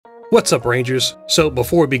What's up, Rangers? So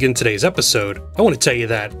before we begin today's episode, I want to tell you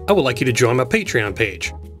that I would like you to join my Patreon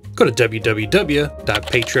page. Go to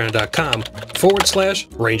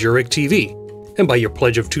www.patreon.com/RangerRigTV, and by your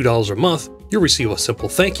pledge of $2 a month, you'll receive a simple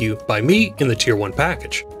thank you by me in the Tier 1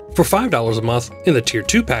 package. For $5 a month in the Tier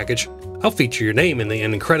 2 package, I'll feature your name in the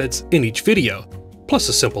ending credits in each video, plus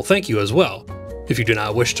a simple thank you as well. If you do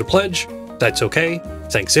not wish to pledge, that's okay.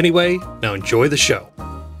 Thanks anyway. Now enjoy the show.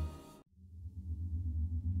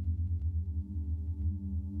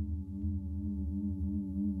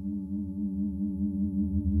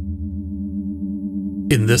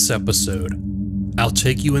 In this episode, I'll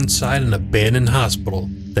take you inside an abandoned hospital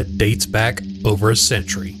that dates back over a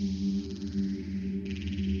century.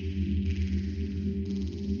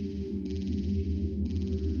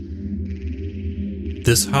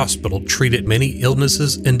 This hospital treated many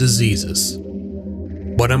illnesses and diseases,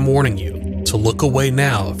 but I'm warning you to look away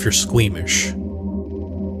now if you're squeamish.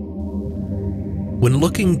 When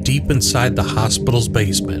looking deep inside the hospital's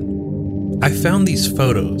basement, I found these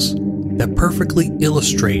photos that perfectly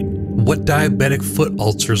illustrate what diabetic foot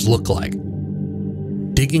ulcers look like.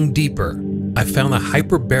 Digging deeper, I found a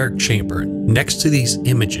hyperbaric chamber next to these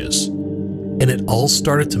images, and it all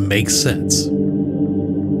started to make sense.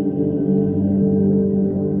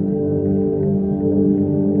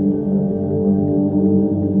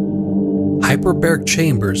 Hyperbaric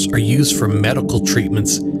chambers are used for medical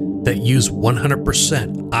treatments that use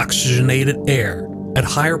 100% oxygenated air at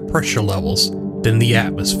higher pressure levels than the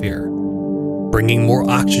atmosphere, bringing more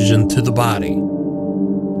oxygen to the body.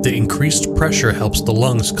 The increased pressure helps the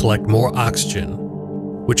lungs collect more oxygen,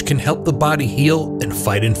 which can help the body heal and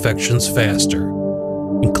fight infections faster,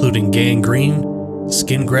 including gangrene,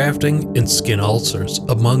 skin grafting, and skin ulcers,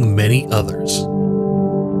 among many others.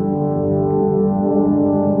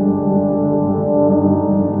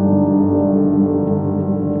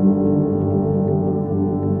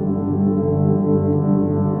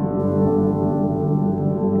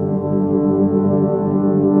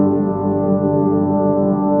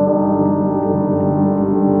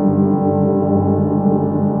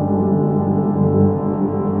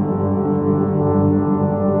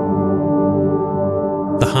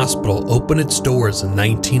 The hospital opened its doors in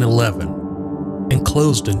 1911 and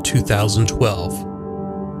closed in 2012.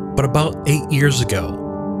 But about 8 years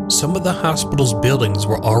ago, some of the hospital's buildings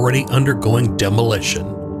were already undergoing demolition,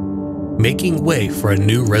 making way for a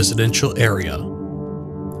new residential area.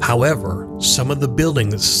 However, some of the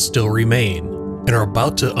buildings still remain and are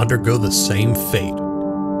about to undergo the same fate.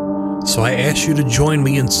 So I ask you to join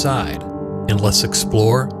me inside and let's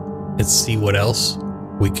explore and see what else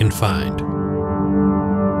we can find.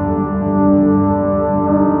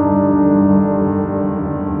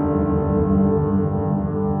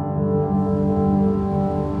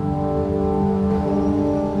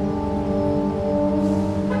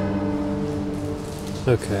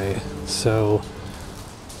 Okay, so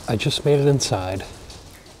I just made it inside,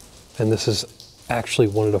 and this is actually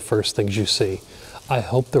one of the first things you see. I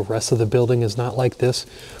hope the rest of the building is not like this,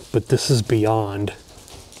 but this is beyond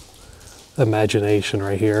imagination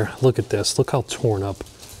right here. Look at this. Look how torn up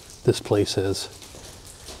this place is.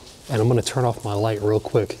 And I'm going to turn off my light real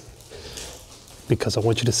quick because I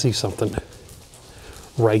want you to see something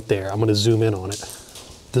right there. I'm going to zoom in on it.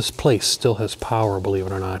 This place still has power, believe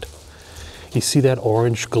it or not. You see that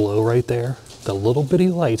orange glow right there? The little bitty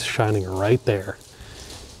light's shining right there.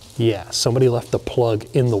 Yeah, somebody left the plug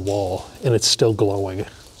in the wall and it's still glowing.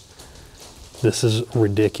 This is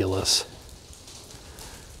ridiculous.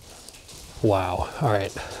 Wow. All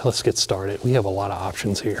right, let's get started. We have a lot of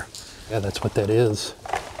options here. Yeah, that's what that is.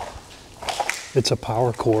 It's a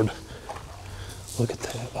power cord. Look at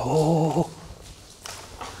that. Oh.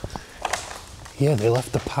 Yeah, they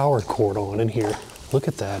left the power cord on in here. Look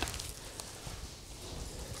at that.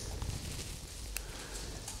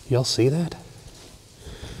 Y'all see that?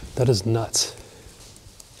 That is nuts.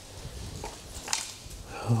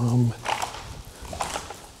 Oh,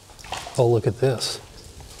 look at this.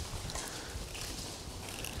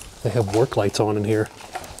 They have work lights on in here.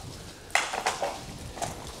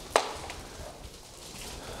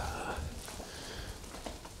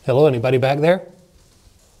 Hello, anybody back there?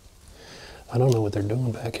 I don't know what they're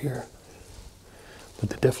doing back here, but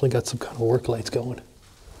they definitely got some kind of work lights going.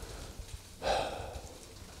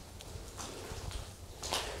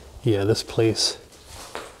 Yeah, this place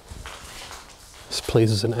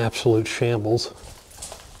is an absolute shambles.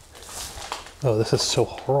 Oh, this is so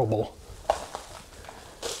horrible.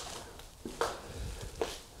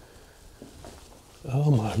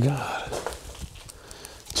 Oh my God.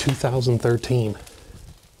 2013.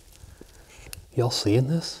 Y'all seeing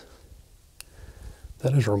this?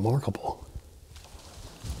 That is remarkable.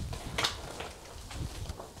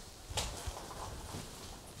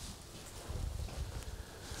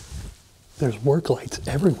 There's work lights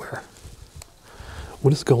everywhere.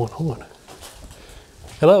 What is going on?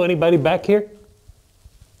 Hello, anybody back here?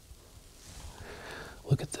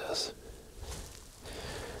 Look at this.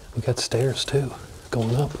 We got stairs too,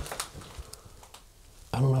 going up.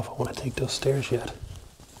 I don't know if I want to take those stairs yet.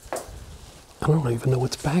 I don't even know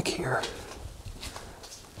what's back here.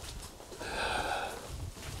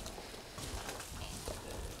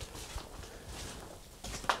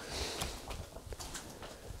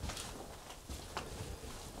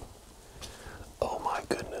 Oh my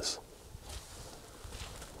goodness.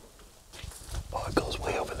 Oh, it goes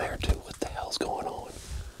way over there too. What the hell's going on?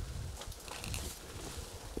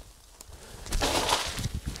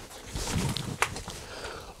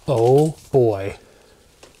 Oh boy.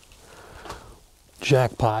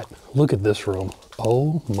 Jackpot. Look at this room.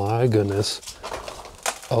 Oh my goodness.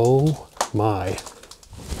 Oh my.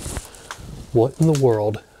 What in the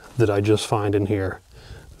world did I just find in here?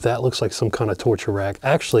 That looks like some kind of torture rack.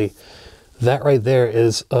 Actually, that right there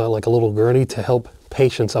is like a little gurney to help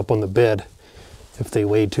patients up on the bed if they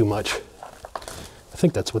weighed too much. I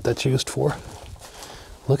think that's what that's used for.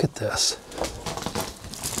 Look at this.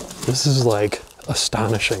 This is like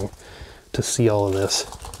astonishing to see all of this.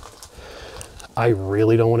 I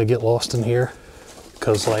really don't want to get lost in here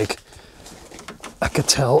because, like, I could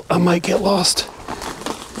tell I might get lost.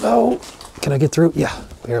 Oh, can I get through? Yeah,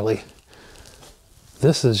 barely.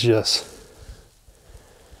 This is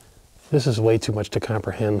way too much to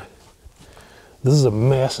comprehend. This is a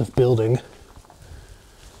massive building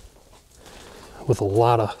with a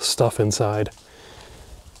lot of stuff inside.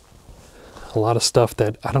 A lot of stuff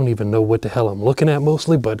that I don't even know what the hell I'm looking at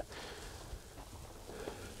mostly, but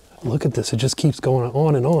look at this. It just keeps going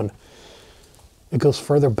on and on. It goes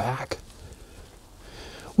further back.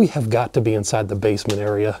 We have got to be inside the basement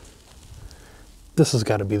area. This has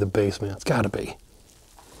got to be the basement. It's got to be.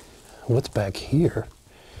 What's back here?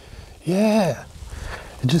 Yeah.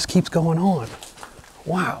 It just keeps going on.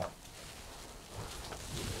 Wow.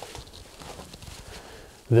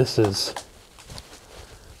 This is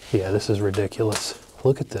ridiculous.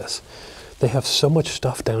 Look at this. They have so much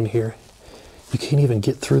stuff down here. You can't even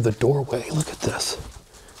get through the doorway. Look at this.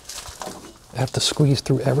 I have to squeeze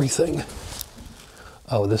through everything.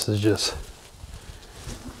 Oh, this is just,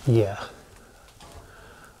 yeah.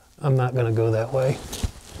 I'm not gonna go that way.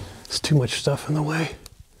 There's too much stuff in the way.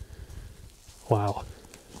 Wow.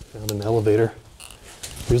 Found an elevator.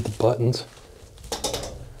 Here's the buttons.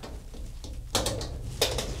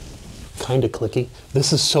 Kind of clicky.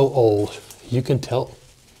 This is so old. You can tell.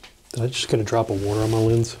 Did I just get a drop of water on my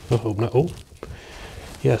lens? Oh, no. Oh.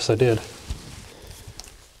 Yes, I did.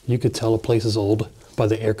 You could tell a place is old by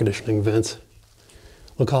the air conditioning vents.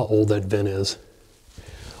 Look how old that vent is.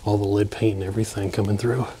 All the lid paint and everything coming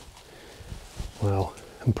through. Wow,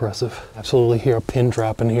 impressive. Absolutely hear a pin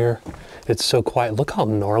drop in here. It's so quiet. Look how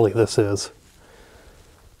gnarly this is.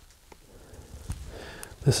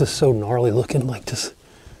 This is so gnarly looking, like just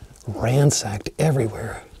ransacked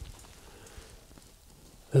everywhere.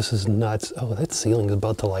 This is nuts. Oh, that ceiling is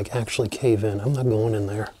about to like actually cave in. I'm not going in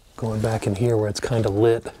there. Going back in here where it's kind of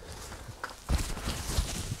lit.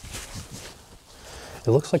 It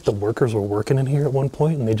looks like the workers were working in here at one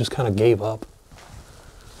point and they just kind of gave up.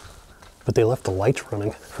 But they left the lights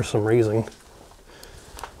running for some reason.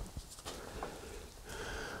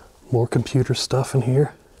 More computer stuff in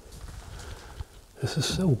here. This is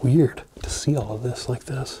so weird to see all of this like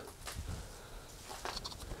this.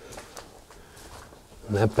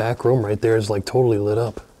 And that back room right there is like totally lit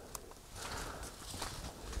up.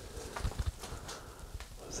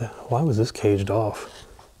 Why was this caged off?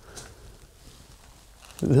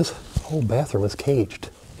 This whole bathroom is caged.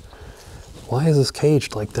 Why is this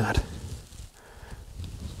caged like that?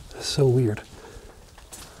 It's so weird.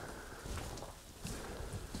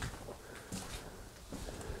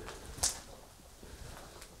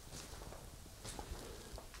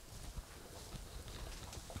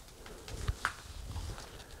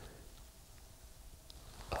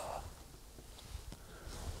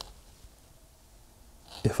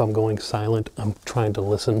 If I'm going silent, I'm trying to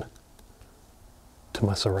listen to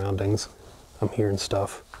my surroundings. I'm hearing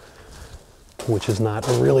stuff, which is not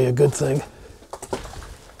really a good thing.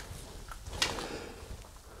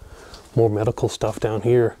 More medical stuff down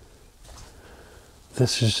here.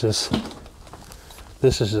 This is just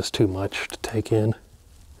too much to take in.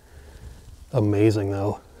 Amazing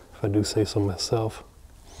though, if I do say so myself.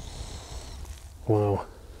 Wow.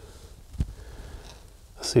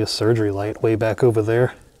 I see a surgery light way back over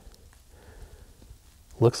there.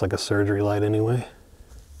 Looks like a surgery light anyway.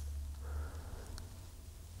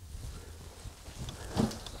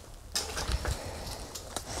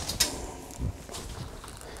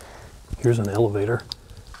 Here's an elevator.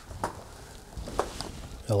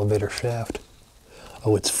 Elevator shaft.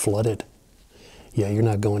 Oh, it's flooded. Yeah, you're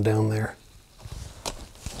not going down there.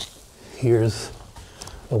 Here's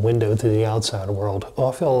a window to the outside world. Oh,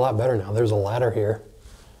 I feel a lot better now. There's a ladder here.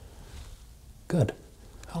 Good.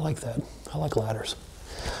 I like that. I like ladders.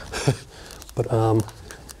 But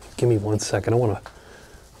give me 1 second. I want to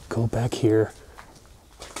go back here,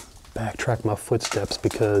 backtrack my footsteps,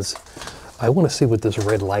 because I want to see what this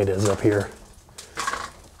red light is up here.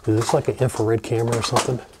 Is this like an infrared camera or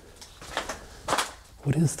something?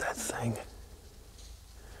 What is that thing?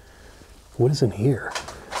 What is in here?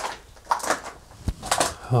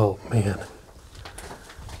 Oh man.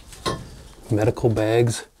 Medical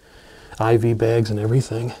bags, IV bags and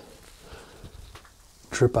everything.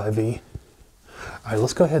 Drip IV. All right,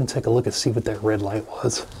 let's go ahead and take a look and see what that red light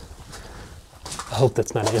was. I hope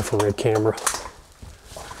that's not an infrared camera.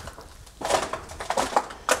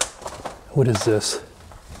 What is this?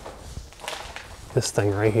 This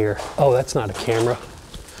thing right here. Oh, that's not a camera.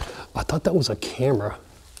 I thought that was a camera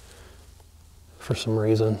for some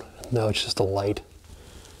reason. No, it's just a light.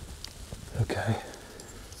 Okay.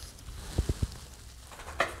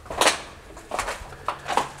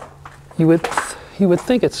 You would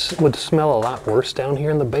think it would smell a lot worse down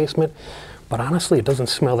here in the basement, but honestly, it doesn't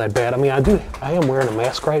smell that bad. I mean, I am wearing a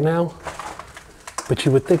mask right now, but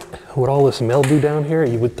you would think with all this mildew down here,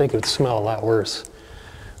 you would think it would smell a lot worse.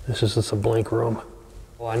 This is just a blank room.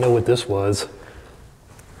 Well, I know what this was.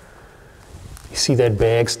 You see that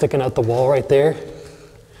bag sticking out the wall right there?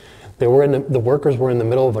 The workers were in the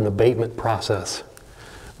middle of an abatement process,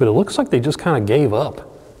 but it looks like they just kind of gave up.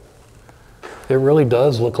 It really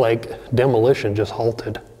does look like demolition just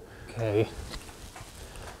halted. Okay,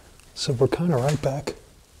 so we're kind of right back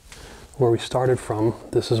where we started from.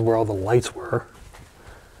 This is where all the lights were.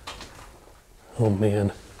 Oh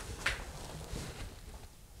man.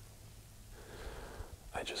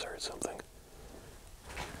 I just heard something.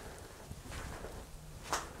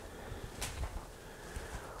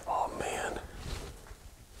 Oh man.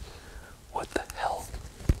 What the hell?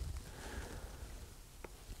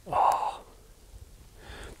 Oh.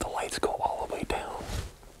 The lights go all the way down.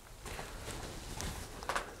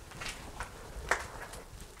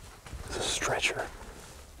 It's a stretcher.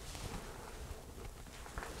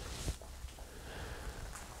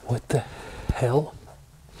 What the hell?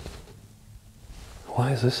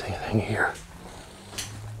 Why is this thing here?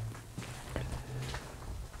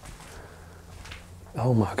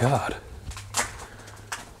 Oh my God.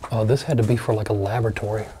 Oh, this had to be for like a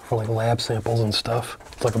laboratory, for like lab samples and stuff.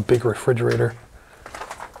 It's like a big refrigerator.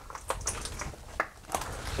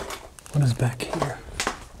 What is back here?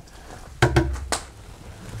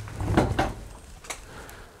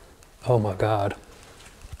 Oh my God.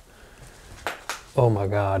 Oh my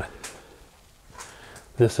God.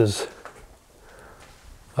 This is,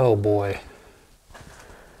 oh boy.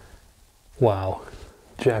 Wow.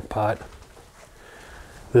 Jackpot.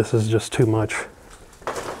 This is just too much.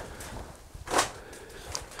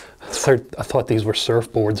 I thought these were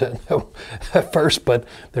surfboards at first, but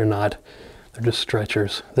they're not. They're just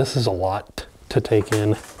stretchers. This is a lot to take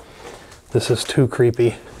in. This is too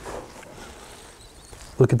creepy.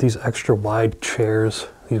 Look at these extra wide chairs,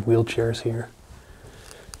 these wheelchairs here.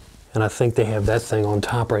 And I think they have that thing on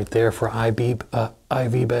top right there for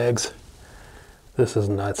IV bags. This is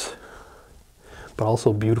nuts, but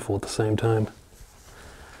also beautiful at the same time.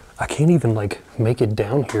 I can't even like make it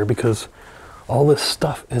down here because all this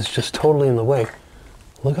stuff is just totally in the way.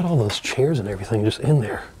 Look at all those chairs and everything just in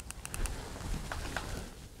there.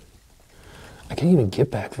 I can't even get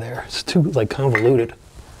back there. It's too like convoluted.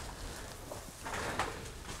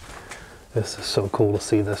 This is so cool to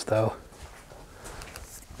see this though.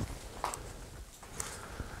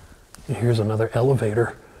 And here's another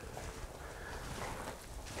elevator.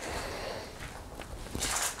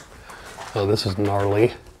 Oh, this is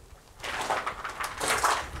gnarly.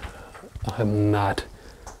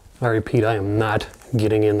 I repeat, I am not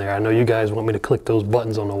getting in there. I know you guys want me to click those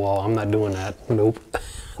buttons on the wall. I'm not doing that. Nope.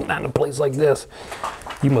 Not in a place like this.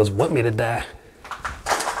 You must want me to die.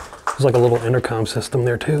 There's like a little intercom system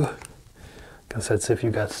there too. Guess that's if you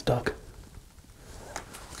got stuck.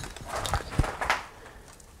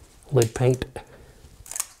 Lid paint.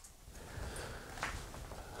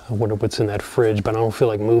 I wonder what's in that fridge, but I don't feel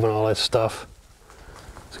like moving all that stuff.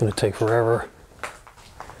 It's gonna take forever.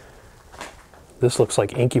 This looks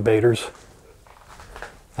like incubators.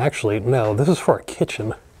 Actually, no, this is for a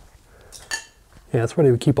kitchen. Yeah, that's where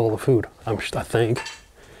they would keep all the food. I think.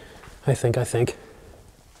 I think.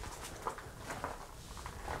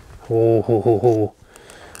 Oh, ho, ho, ho.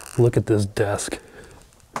 Look at this desk.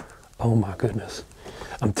 Oh my goodness.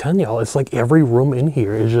 I'm telling y'all, it's like every room in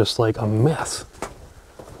here is just like a mess.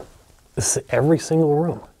 It's every single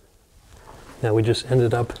room. Now we just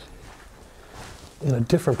ended up in a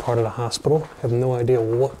different part of the hospital. I have no idea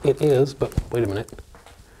what it is, but wait a minute.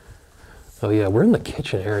 Oh yeah, we're in the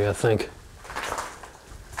kitchen area, I think.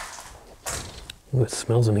 Ooh, it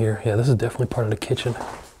smells in here. Yeah, this is definitely part of the kitchen.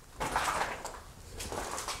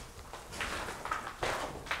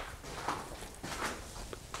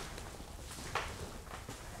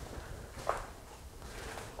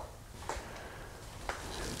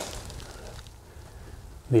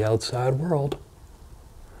 The outside world.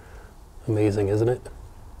 Amazing, isn't it?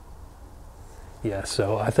 Yeah,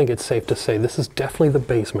 so I think it's safe to say this is definitely the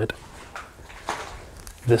basement.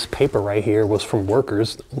 This paper right here was from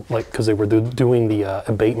workers, like, because they were doing the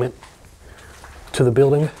abatement to the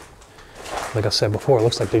building. Like I said before, it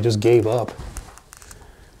looks like they just gave up.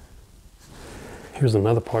 Here's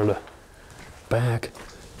another part of the back.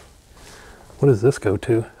 What does this go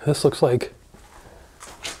to? This looks like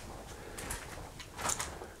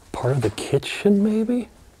part of the kitchen, maybe?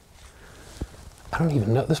 I don't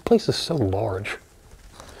even know. This place is so large.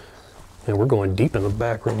 And we're going deep in the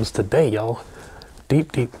back rooms today, y'all.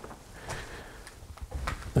 Deep, deep.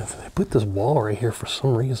 They put this wall right here for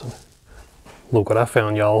some reason. Look what I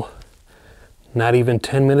found, y'all. Not even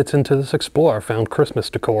 10 minutes into this explore, I found Christmas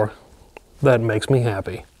decor. That makes me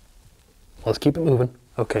happy. Let's keep it moving.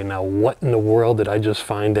 Okay, now what in the world did I just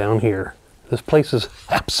find down here? This place is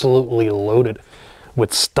absolutely loaded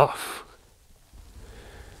with stuff.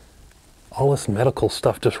 All this medical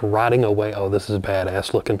stuff just rotting away. Oh, this is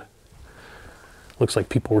badass looking. Looks like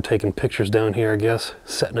people were taking pictures down here, I guess,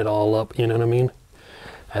 setting it all up, you know what I mean?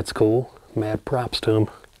 That's cool. Mad props to them.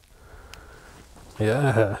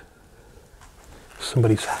 Yeah.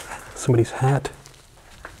 Somebody's hat.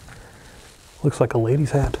 Looks like a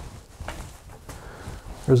lady's hat.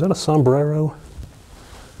 Or is that a sombrero?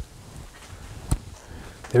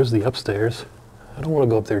 There's the upstairs. I don't want to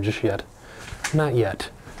go up there just yet. Not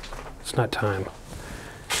yet. It's not time.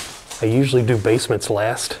 I usually do basements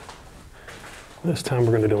last. This time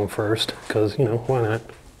we're going to do them first, because, you know, why not?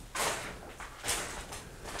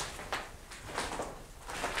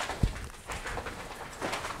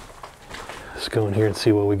 Let's go in here and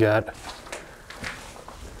see what we got.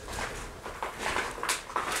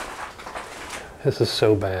 This is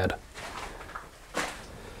so bad.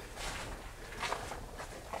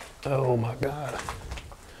 Oh my God.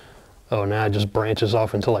 Oh, now it just branches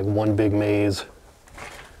off into like one big maze.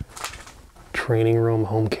 Training room,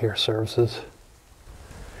 home care services.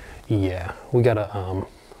 Yeah, we got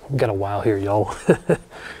a while here, y'all. This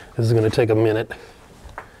is gonna take a minute.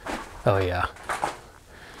 Oh yeah.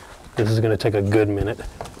 This is gonna take a good minute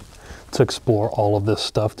to explore all of this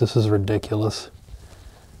stuff. This is ridiculous.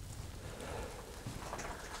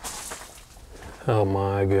 Oh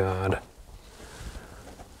my God.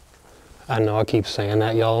 I know I keep saying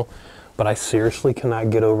that, y'all, but I seriously cannot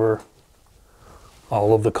get over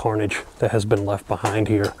all of the carnage that has been left behind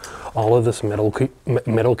here. All of this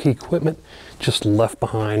medical equipment just left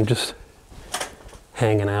behind, just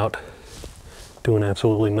hanging out, doing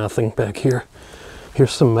absolutely nothing back here.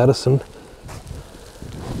 Here's some medicine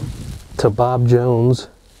to Bob Jones.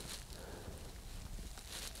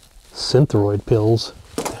 Synthroid pills.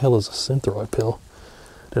 What the hell is a synthroid pill?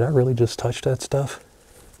 Did I really just touch that stuff?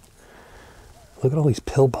 Look at all these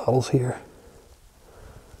pill bottles here.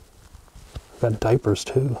 Got diapers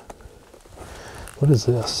too. What is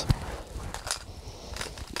this?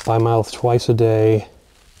 By mouth twice a day.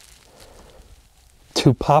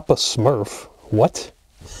 To Papa Smurf. What?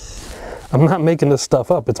 I'm not making this stuff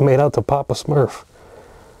up. It's made out to Papa Smurf.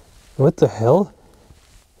 What the hell?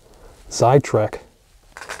 Zytrek.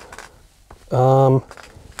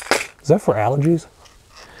 Is that for allergies?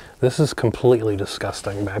 This is completely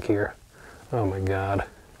disgusting back here. Oh my God.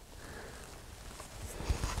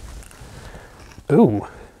 Ooh,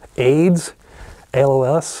 AIDS,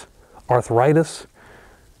 ALS, arthritis,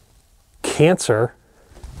 cancer.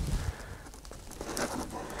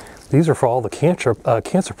 These are for all the cancer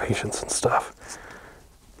patients and stuff.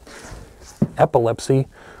 Epilepsy,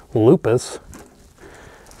 lupus.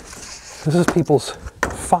 This is people's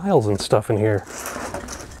files and stuff in here.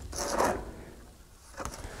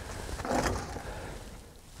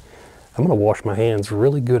 I'm gonna wash my hands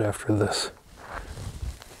really good after this.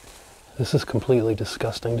 This is completely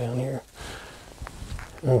disgusting down here.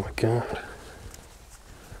 Oh my God.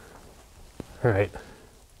 All right,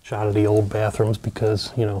 Shot of the old bathrooms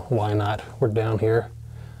because, you know, why not? We're down here.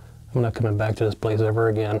 I'm not coming back to this place ever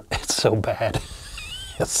again. It's so bad.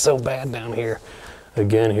 It's so bad down here.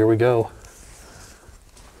 Again, here we go.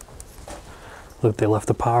 Look, they left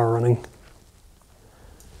the power running.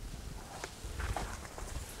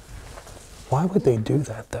 Why would they do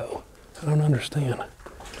that though? I don't understand.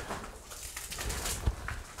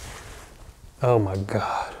 Oh my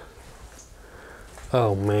God.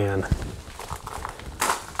 Oh man.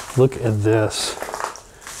 Look at this.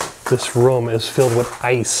 This room is filled with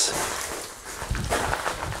ice.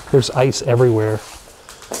 There's ice everywhere.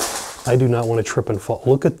 I do not want to trip and fall.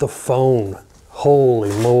 Look at the phone. Holy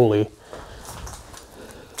moly.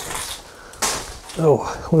 Oh,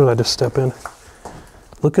 what did I just step in?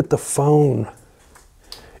 Look at the phone.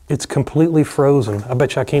 It's completely frozen. I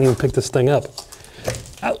bet you I can't even pick this thing up.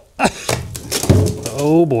 Ow.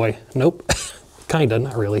 Oh boy. Nope. Kinda,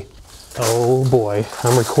 not really. Oh boy.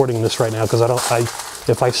 I'm recording this right now because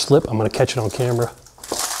if I slip, I'm gonna catch it on camera.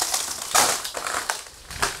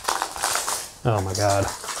 Oh my God.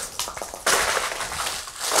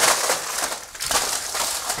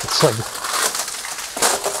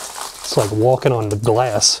 It's like walking on the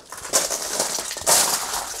glass.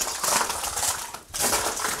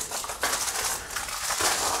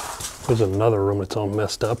 There's another room that's all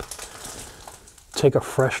messed up. Take a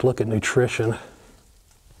fresh look at nutrition.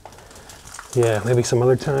 Yeah, maybe some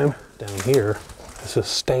other time. Down here, let's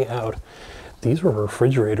just stay out. These were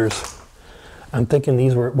refrigerators. I'm thinking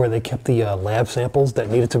these were where they kept the lab samples that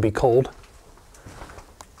needed to be cold.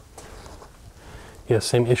 Yeah,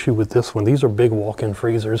 same issue with this one. These are big walk-in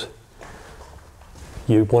freezers.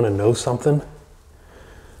 You want to know something?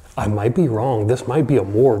 I might be wrong. This might be a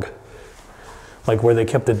morgue. Like where they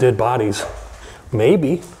kept the dead bodies.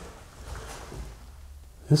 Maybe.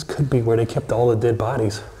 This could be where they kept all the dead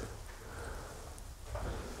bodies.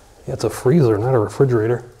 Yeah, it's a freezer, not a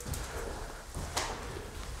refrigerator.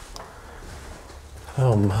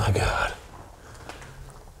 Oh my God.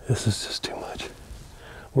 This is just too much.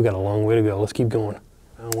 We got a long way to go. Let's keep going.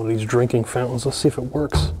 One of these drinking fountains. Let's see if it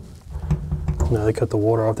works. No, they cut the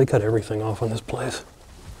water off. They cut everything off on this place.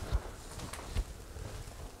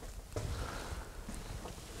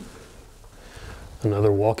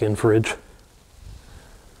 Another walk-in fridge.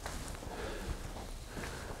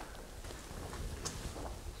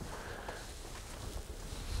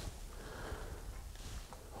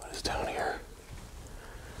 What is down here?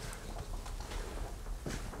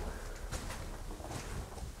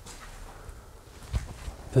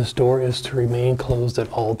 This door is to remain closed at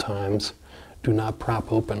all times. Do not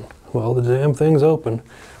prop open. Well, the damn thing's open.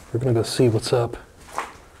 We're gonna go see what's up.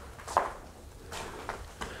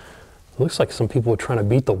 It looks like some people were trying to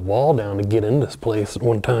beat the wall down to get in this place at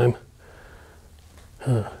one time.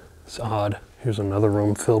 Huh, it's odd. Here's another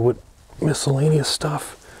room filled with miscellaneous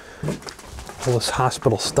stuff. All this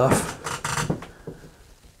hospital stuff.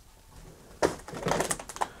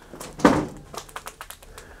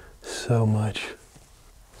 So much.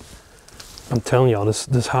 I'm telling y'all,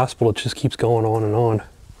 this hospital just keeps going on and on.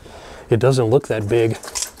 It doesn't look that big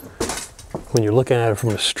when you're looking at it from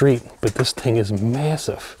the street, but this thing is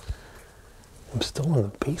massive. I'm still in the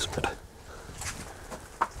basement.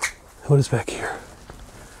 What is back here?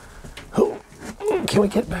 Oh, can we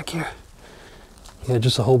get back here? Yeah,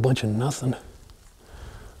 just a whole bunch of nothing.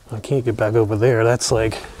 I can't get back over there. That's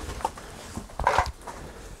like,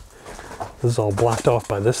 this is all blocked off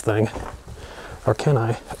by this thing. Or can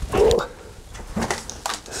I?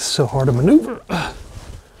 This is so hard to maneuver.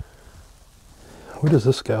 Where does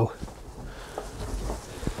this go?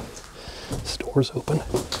 This door's open.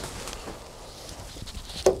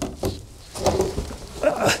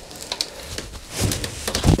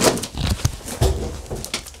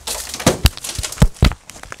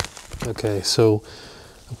 Okay, so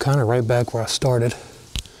I'm kind of right back where I started.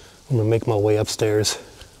 I'm gonna make my way upstairs,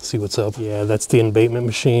 see what's up. Yeah, that's the embankment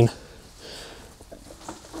machine.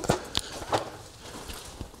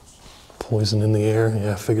 Poison in the air,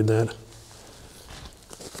 yeah, I figured that.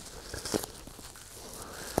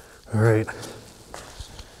 All right.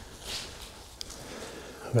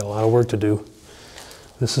 I've got a lot of work to do.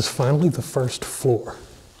 This is finally the first floor,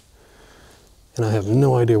 and I have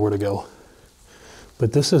no idea where to go.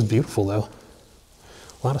 But this is beautiful though.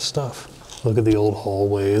 A lot of stuff. Look at the old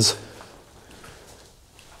hallways.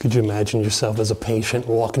 Could you imagine yourself as a patient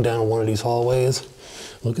walking down one of these hallways?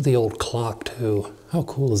 Look at the old clock too. How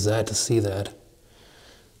cool is that to see that?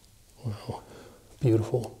 Wow,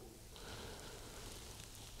 beautiful.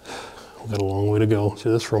 We've got a long way to go.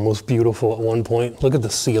 So this room was beautiful at one point. Look at the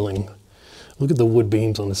ceiling. Look at the wood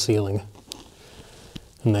beams on the ceiling.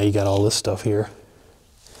 And now you got all this stuff here.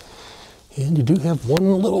 And you do have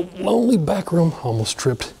one little lonely back room. Almost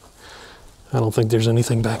tripped. I don't think there's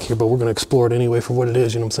anything back here, but we're going to explore it anyway for what it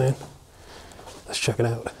is, you know what I'm saying? Let's check it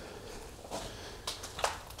out.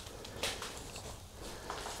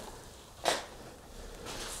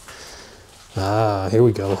 Ah, here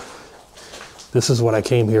we go. This is what I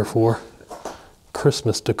came here for.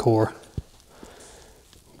 Christmas decor.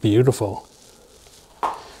 Beautiful.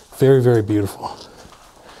 Very, very beautiful.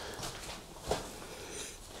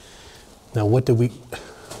 Now what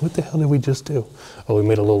the hell did we just do? Oh, we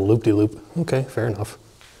made a little loop-de-loop. Okay, fair enough.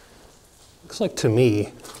 Looks like to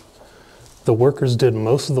me, the workers did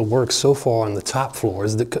most of the work so far on the top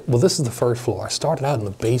floors. Well, this is the first floor. I started out in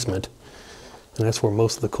the basement, and that's where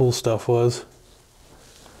most of the cool stuff was.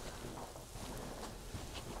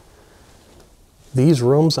 These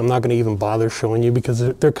rooms, I'm not going to even bother showing you because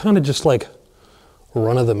they're kind of just like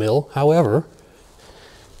run-of-the-mill. However,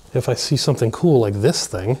 if I see something cool like this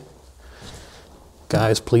thing,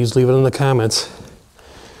 guys, please leave it in the comments.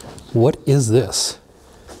 What is this?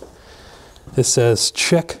 It says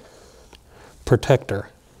check protector.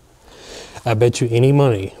 I bet you any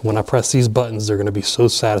money when I press these buttons, they're going to be so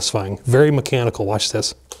satisfying. Very mechanical. Watch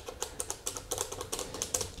this.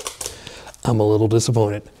 I'm a little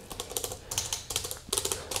disappointed.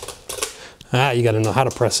 Ah, you got to know how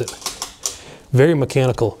to press it. Very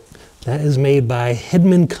mechanical. That is made by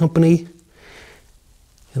Hedman Company.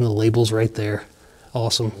 And the label's right there.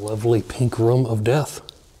 Awesome. Lovely pink room of death.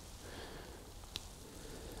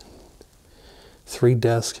 3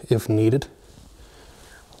 desks if needed.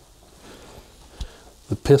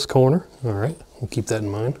 The piss corner. All right, we'll keep that in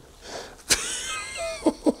mind.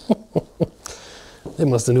 They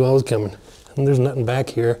must have knew I was coming. And there's nothing back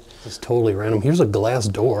here. It's totally random. Here's a glass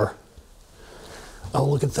door. Oh,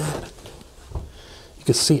 look at that. You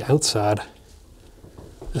can see outside.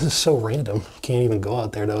 This is so random. You can't even go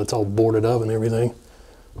out there though. It's all boarded up and everything.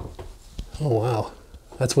 Oh wow.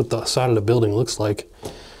 That's what the side of the building looks like.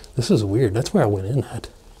 This is weird. That's where I went in at.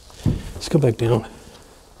 Let's go back down.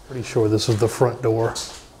 Pretty sure this is the front door.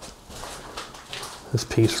 This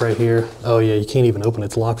piece right here. Oh yeah, you can't even open it.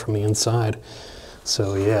 It's locked from the inside.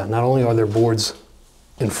 So yeah, not only are there boards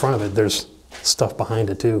in front of it, there's stuff behind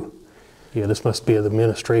it too. Yeah, this must be an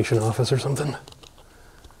administration office or something.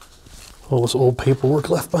 All this old paperwork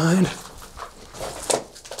left behind.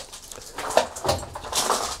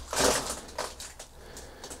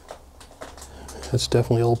 That's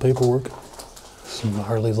definitely old paperwork. Some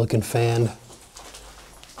gnarly looking fan.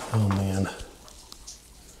 Oh man.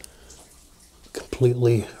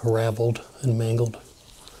 Completely raveled and mangled.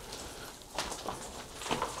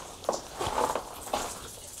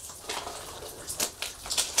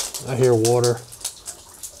 I hear water.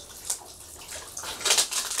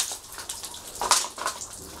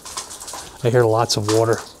 I hear lots of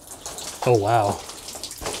water. Oh wow.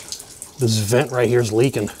 This vent right here is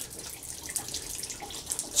leaking.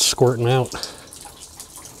 It's squirting out.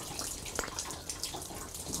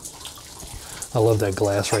 I love that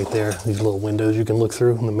glass right there. These little windows you can look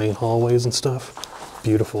through in the main hallways and stuff.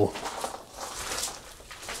 Beautiful.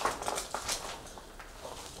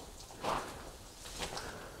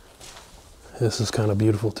 This is kind of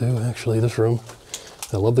beautiful too, actually, this room.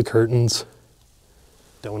 I love the curtains.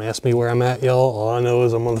 Don't ask me where I'm at, y'all. All I know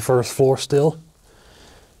is I'm on the first floor still.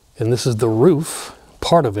 And this is the roof,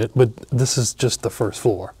 part of it, but this is just the first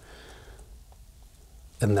floor.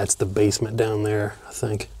 And that's the basement down there, I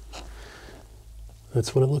think.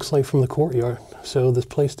 That's what it looks like from the courtyard. So this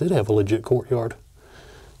place did have a legit courtyard.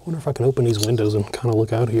 I wonder if I can open these windows and kind of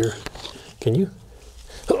look out here. Can you?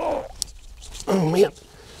 Oh man,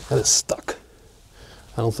 that is stuck.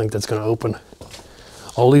 I don't think that's going to open.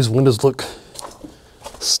 All these windows look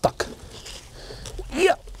stuck.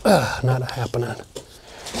 Yep, not happening.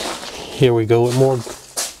 Here we go with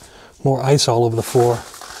more ice all over the floor.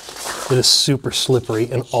 It is super slippery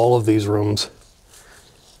in all of these rooms.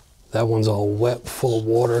 That one's all wet, full of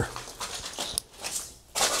water.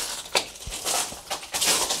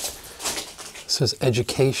 It says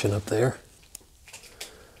education up there.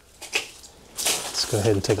 Let's go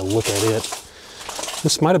ahead and take a look at it.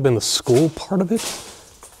 This might have been the school part of it.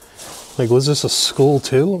 Like, was this a school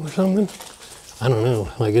too or something? I don't know.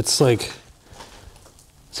 Like, it's kind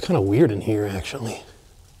of weird in here, actually.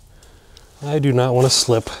 I do not want to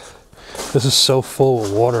slip. This is so full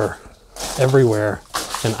of water everywhere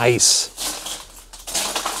and ice.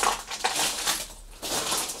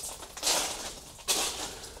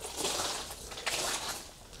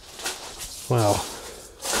 Wow.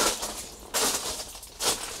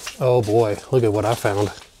 Oh boy, look at what I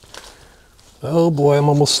found. Oh boy, I'm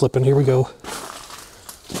almost slipping. Here we go.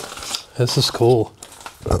 This is cool.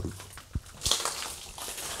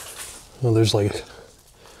 Oh, there's like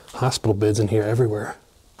hospital beds in here everywhere.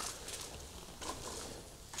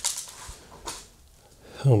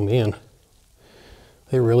 Oh man,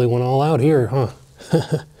 they really went all out here, huh?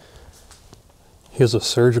 Here's a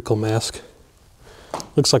surgical mask.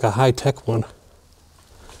 Looks like a high-tech one.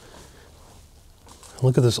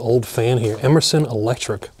 Look at this old fan here, Emerson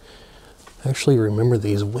Electric. I actually remember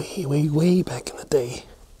these way back in the day.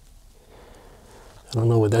 I don't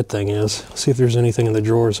know what that thing is. Let's see if there's anything in the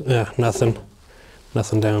drawers. Yeah, nothing.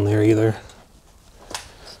 Nothing down there either.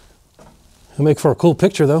 It'll make for a cool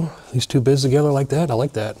picture though. These two beds together like that, I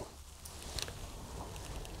like that.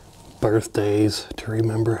 Birthdays to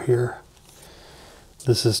remember here.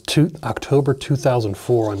 This is October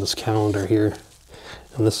 2004 on this calendar here.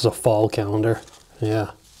 And this is a fall calendar.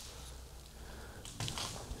 Yeah.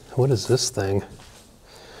 What is this thing?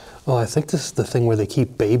 Oh, I think this is the thing where they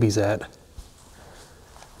keep babies at.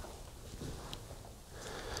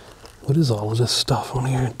 What is all of this stuff on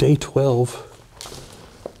here? Day 12.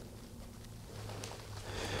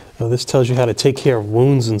 Oh, this tells you how to take care of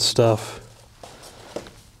wounds and stuff.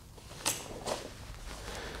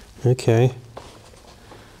 Okay.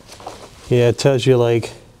 Yeah, it tells you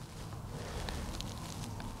like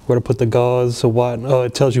where to put the gauze or what. Oh,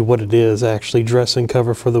 it tells you what it is actually. Dressing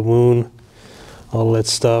cover for the wound. All that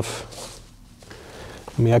stuff.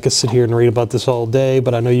 I mean, I could sit here and read about this all day,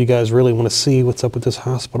 but I know you guys really want to see what's up with this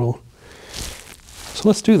hospital. So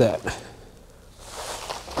let's do that.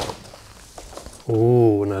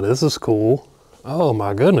 Oh, now this is cool. Oh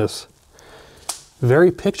my goodness.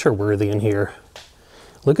 Very picture worthy in here.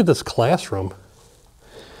 Look at this classroom.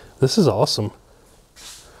 This is awesome.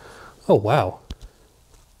 Oh wow.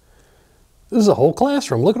 This is a whole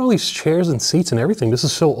classroom. Look at all these chairs and seats and everything. This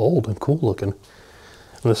is so old and cool looking.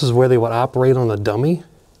 And this is where they would operate on the dummy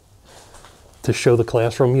to show the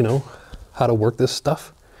classroom, you know, how to work this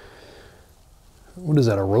stuff. What is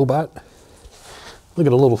that, a robot? Look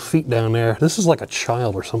at the little feet down there. This is like a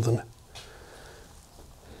child or something.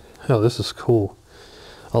 Oh, this is cool.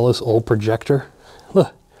 All this old projector.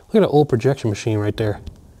 Look at an old projection machine right there.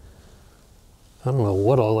 I don't know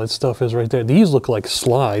what all that stuff is right there. These look like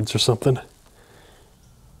slides or something.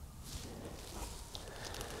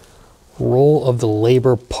 Role of the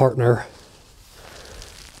labor partner.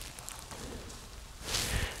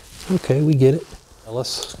 Okay, we get it. Now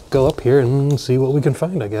let's go up here and see what we can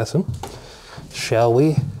find, I guess. Shall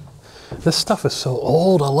we? This stuff is so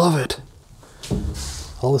old, I love it.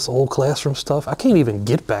 All this old classroom stuff. I can't even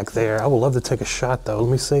get back there. I would love to take a shot though.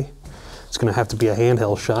 Let me see. It's gonna have to be a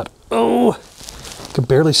handheld shot. Oh, could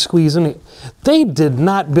barely squeeze in it. They did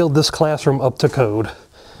not build this classroom up to code.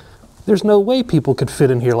 There's no way people could fit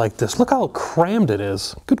in here like this. Look how crammed it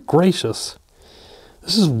is. Good gracious.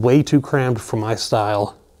 This is way too crammed for my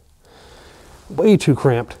style. Way too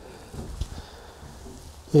cramped.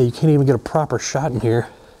 Yeah, you can't even get a proper shot in here.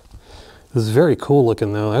 This is very cool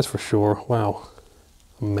looking though, that's for sure. Wow.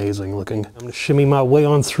 Amazing looking. I'm gonna shimmy my way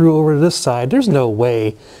on through over to this side. There's no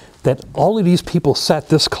way that all of these people sat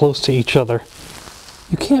this close to each other.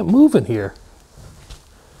 You can't move in here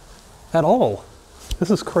at all.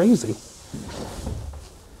 This is crazy.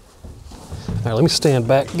 All right, let me stand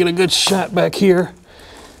back, get a good shot back here.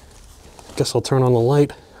 Guess I'll turn on the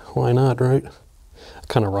light. Why not, right? I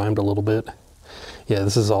kind of rhymed a little bit. Yeah,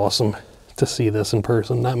 this is awesome to see this in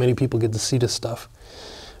person. Not many people get to see this stuff,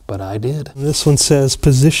 but I did. And this one says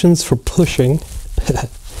positions for pushing.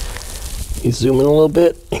 You zoom in a little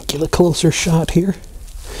bit and get a closer shot here.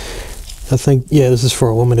 I think, yeah, this is for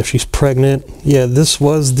a woman if she's pregnant. Yeah, this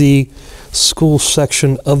was the school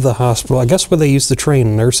section of the hospital. I guess where they used to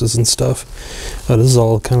train nurses and stuff. This is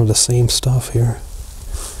all kind of the same stuff here.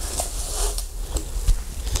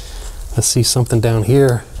 I see something down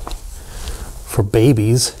here for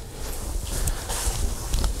babies.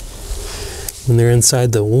 When they're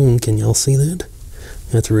inside the womb, can y'all see that?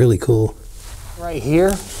 That's really cool. Right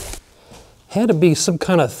here had to be some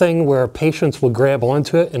kind of thing where patients would grab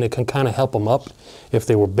onto it and it can kind of help them up if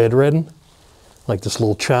they were bedridden. Like this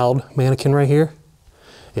little child mannequin right here.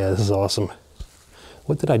 Yeah, this is awesome.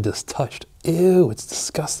 What did I just touch? Ew, it's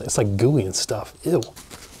disgusting. It's like gooey and stuff. Ew.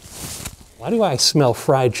 Why do I smell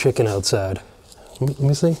fried chicken outside? Let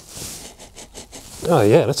me see. Oh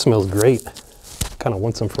yeah, that smells great. Kind of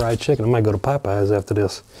want some fried chicken. I might go to Popeyes after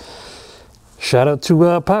this. Shout out to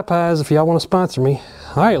Popeyes if y'all want to sponsor me.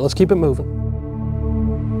 All right, let's keep it moving.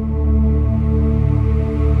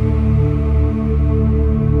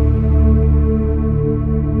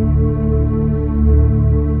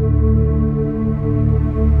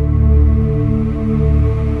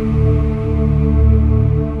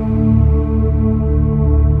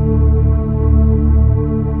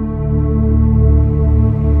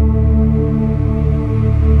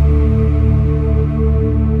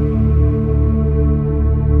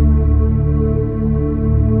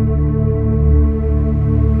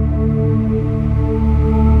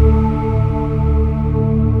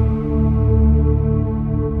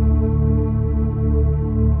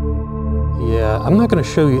 I'm not going to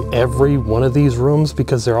show you every one of these rooms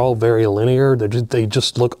because they're all very linear. They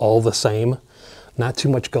just look all the same. Not too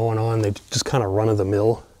much going on. They just kind of run of the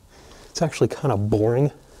mill. It's actually kind of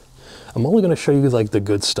boring. I'm only going to show you like the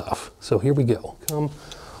good stuff. So here we go. Come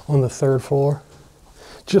on the third floor,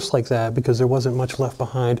 just like that, because there wasn't much left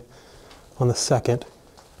behind on the second.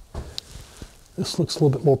 This looks a little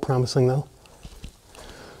bit more promising though.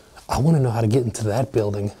 I want to know how to get into that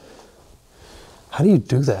building. How do you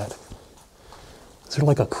do that? Is there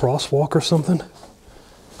like a crosswalk or something?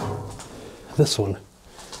 This one.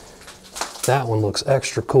 That one looks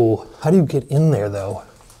extra cool. How do you get in there though?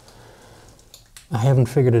 I haven't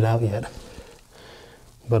figured it out yet.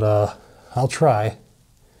 But I'll try.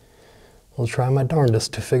 I'll try my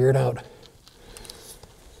darndest to figure it out.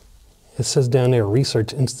 It says down there,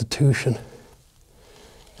 research institution.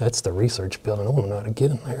 That's the research building. I want to know how to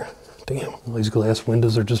get in there. Damn, all these glass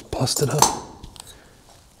windows are just busted up.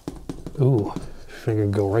 Ooh, figure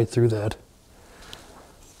go right through that.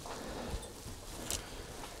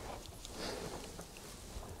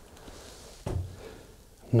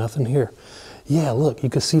 Nothing here. Yeah, look, you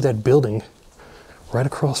can see that building right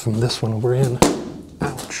across from this one we're in.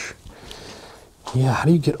 Ouch. Yeah, how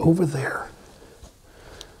do you get over there?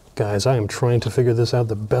 Guys, I am trying to figure this out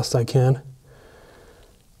the best I can.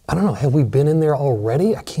 I don't know, have we been in there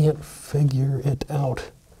already? I can't figure it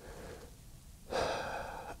out.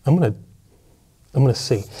 I'm gonna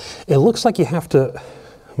see. It looks like you have to,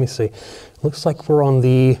 let me see. It looks like we're on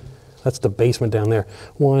the, that's the basement down there.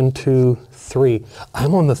 1, 2, 3.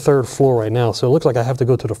 I'm on the third floor right now, so it looks like I have to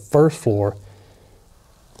go to the first floor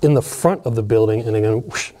in the front of the building and then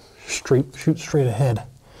whoosh, shoot straight ahead.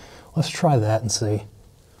 Let's try that and see.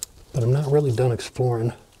 But I'm not really done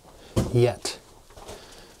exploring yet.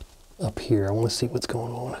 Up here, I want to see what's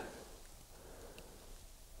going on.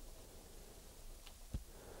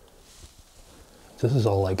 This is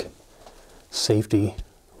all like safety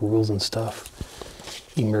rules and stuff.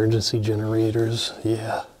 Emergency generators,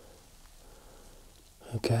 yeah.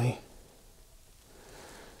 Okay.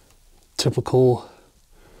 Typical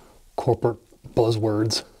corporate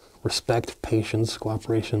buzzwords. Respect, patience,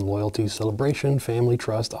 cooperation, loyalty, celebration, family,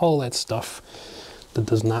 trust, all that stuff that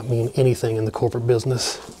does not mean anything in the corporate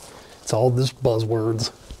business. It's all just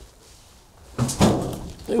buzzwords.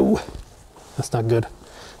 Ooh, that's not good.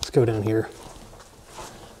 Let's go down here.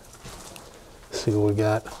 See what we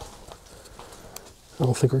got. I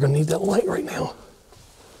don't think we're gonna need that light right now.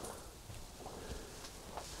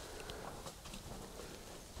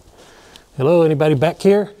 Hello, anybody back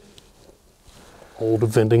here? Old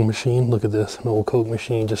vending machine, look at this, an old Coke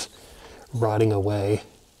machine just rotting away.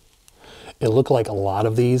 It looked like a lot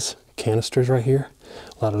of these canisters right here,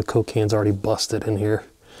 a lot of the Coke cans already busted in here.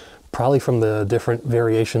 Probably from the different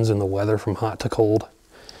variations in the weather from hot to cold.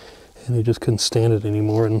 And they just couldn't stand it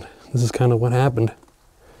anymore, and this is kind of what happened.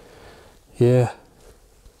 Yeah.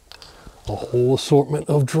 A whole assortment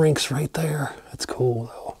of drinks right there. That's cool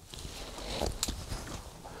though.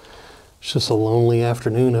 It's just a lonely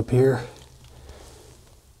afternoon up here.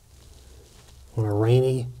 On a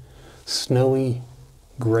rainy, snowy,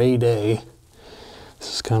 gray day.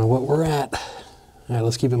 This is kind of what we're at. All right,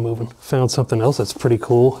 let's keep it moving. Found something else that's pretty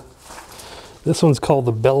cool. This one's called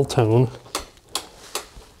the bell tone.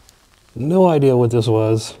 No idea what this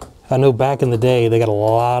was. I know back in the day they got a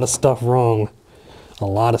lot of stuff wrong. A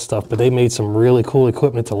lot of stuff, but they made some really cool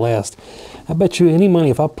equipment to last. I bet you any money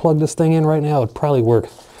if I plug this thing in right now, it'd probably work.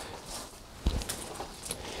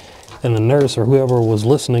 And the nurse or whoever was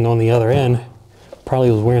listening on the other end probably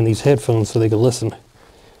was wearing these headphones so they could listen.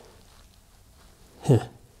 Huh.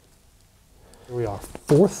 Here we are,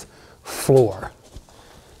 4th floor.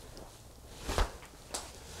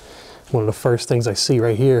 One of the first things I see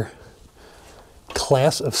right here,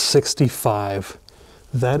 class of 65.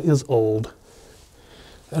 That is old.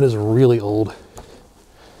 That is really old.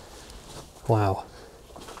 Wow.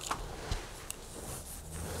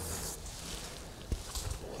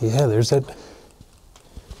 Yeah, there's that.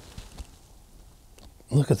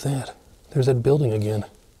 Look at that. There's that building again.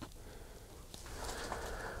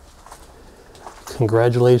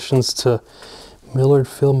 Congratulations to Millard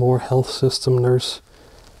Fillmore Health System Nurse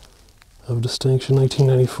of Distinction,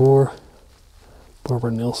 1994,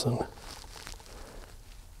 Barbara Nilsson.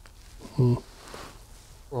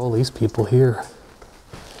 All these people here.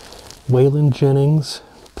 Waylon Jennings,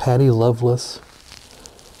 Patty Loveless.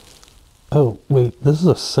 Oh, wait, this is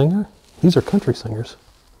a singer? These are country singers.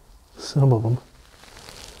 Some of them.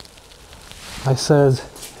 It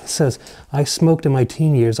says, I smoked in my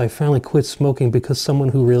teen years. I finally quit smoking because someone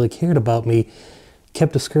who really cared about me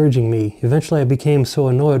kept discouraging me. Eventually I became so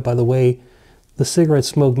annoyed by the way the cigarette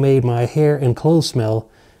smoke made my hair and clothes smell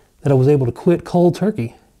that I was able to quit cold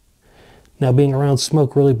turkey. Now being around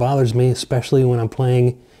smoke really bothers me, especially when I'm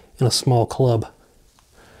playing in a small club.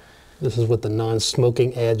 This is what the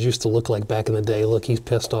non-smoking ads used to look like back in the day. Look, he's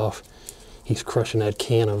pissed off. He's crushing that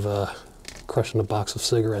can of, crushing a box of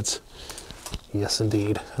cigarettes. Yes,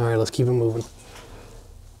 indeed. All right, let's keep it moving.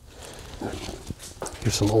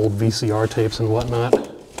 Here's some old VCR tapes and whatnot.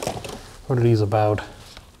 What are these about?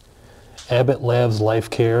 Abbott Labs Life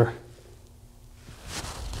Care.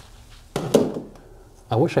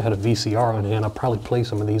 I wish I had a VCR on hand. I'll probably play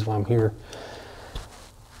some of these while I'm here.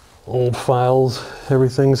 Old files,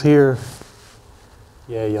 everything's here.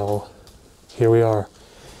 Yeah, y'all, here we are.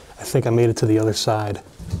 I think I made it to the other side.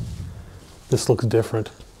 This looks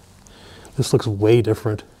different. This looks way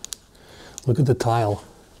different. Look at the tile.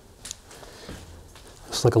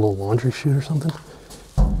 It's like a little laundry chute or something.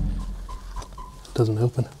 Doesn't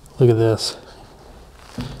open. Look at this.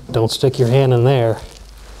 Don't stick your hand in there.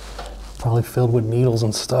 Probably filled with needles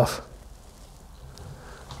and stuff.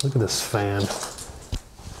 Look at this fan.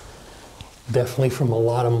 Definitely from a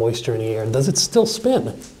lot of moisture in the air. Does it still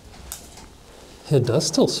spin? It does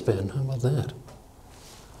still spin. How about that?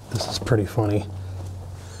 This is pretty funny.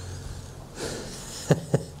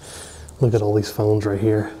 Look at all these phones right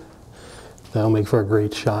here. That'll make for a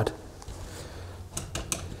great shot.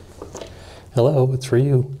 Hello, it's for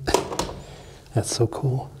you. That's so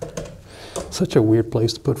cool. Such a weird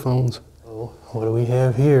place to put phones. Oh, what do we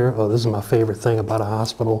have here? Oh, this is my favorite thing about a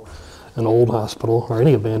hospital, an old hospital, or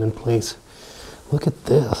any abandoned place. Look at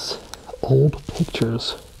this. Old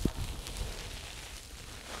pictures.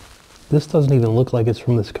 This doesn't even look like it's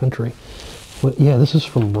from this country. But yeah, this is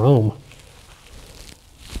from Rome.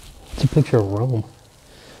 It's a picture of Rome.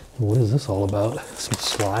 What is this all about? Some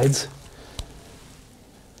slides?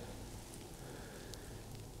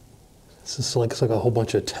 This is like, it's like a whole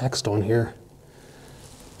bunch of text on here.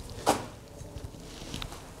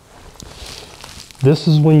 This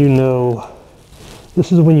is when you know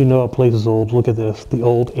a place is old. Look at this, the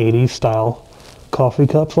old 80s style coffee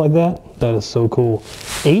cups like that. That is so cool.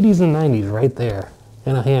 80s and 90s right there,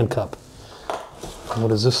 and a hand cup.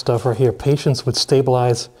 What is this stuff right here? Patients with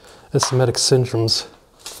stabilized ischemic syndromes.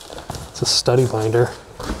 It's a study binder.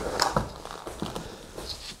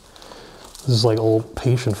 This is like old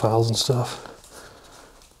patient files and stuff.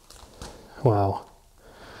 Wow.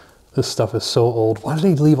 This stuff is so old. Why did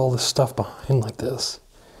they leave all this stuff behind like this?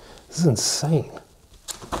 This is insane.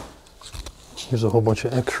 Here's a whole bunch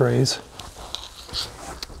of x-rays.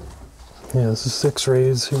 Yeah, this is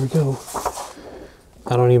x-rays. Here we go.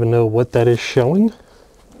 I don't even know what that is showing.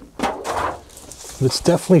 But it's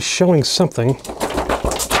definitely showing something.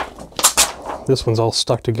 This one's all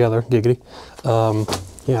stuck together. Giggity.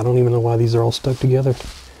 Yeah, I don't even know why these are all stuck together.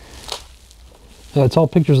 It's all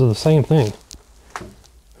pictures of the same thing.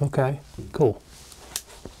 Okay, cool.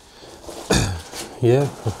 Yeah,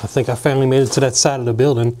 I think I finally made it to that side of the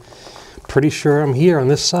building. Pretty sure I'm here on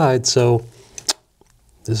this side, so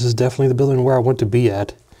this is definitely the building where I want to be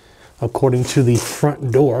at, according to the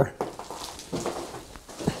front door.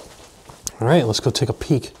 All right, let's go take a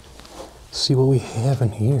peek. See what we have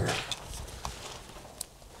in here.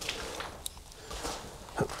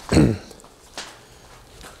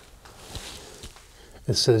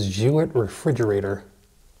 It says Jewett refrigerator.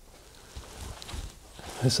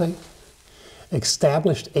 I say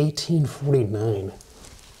established 1849.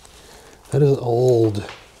 That is old.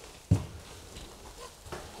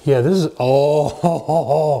 Yeah, this is,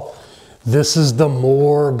 oh, this is the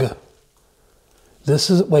morgue. This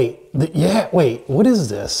is, wait, wait, what is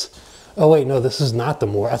this? Oh wait, no, this is not the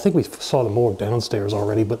morgue. I think we saw the morgue downstairs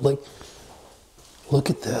already, but like, look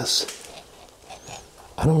at this.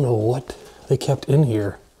 I don't know what they kept in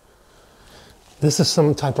here. This is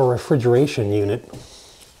some type of refrigeration unit.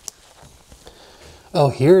 Oh,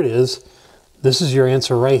 here it is. This is your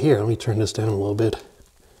answer right here. Let me turn this down a little bit.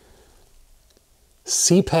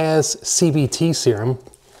 CPAS CBT serum,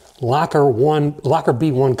 Locker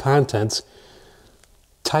B1 contents,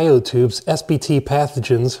 Tio tubes, SBT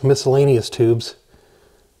pathogens, miscellaneous tubes.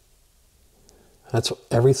 That's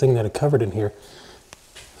everything that it covered in here.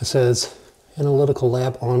 It says analytical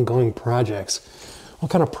lab ongoing projects.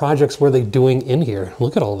 What kind of projects were they doing in here?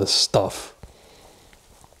 Look at all this stuff.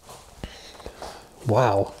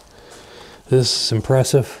 Wow, this is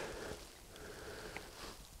impressive.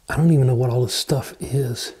 I don't even know what all this stuff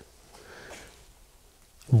is.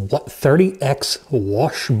 What, 30X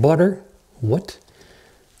wash butter? What?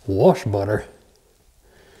 Wash butter?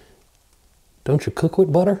 Don't you cook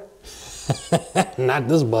with butter? Not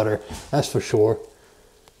this butter, that's for sure.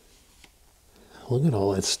 Look at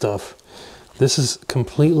all that stuff. This is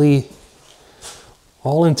completely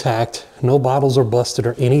all intact. No bottles are busted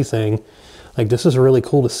or anything. Like, this is really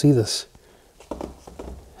cool to see this.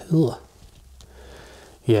 Ugh.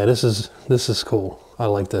 Yeah, this is cool. I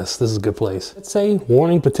like this. This is a good place. Let's say,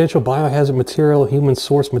 warning, potential biohazard material, human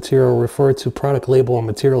source material, refer to product label on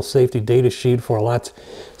material safety data sheet for a lot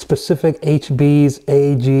specific HBs,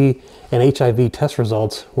 AG, and HIV test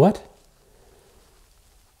results. What?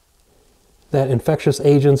 That infectious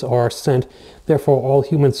agents are sent. Therefore, all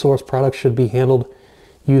human source products should be handled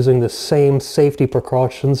using the same safety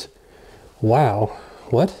precautions. Wow.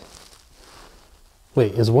 What?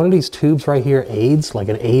 Wait, is one of these tubes right here AIDS? Like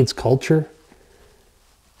an AIDS culture?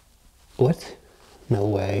 What? No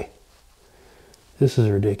way. This is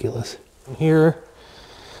ridiculous. Here.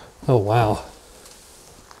 Oh, wow.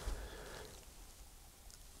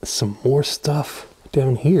 Some more stuff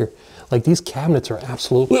down here. Like, these cabinets are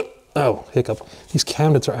absolutely... Oh, hiccup. These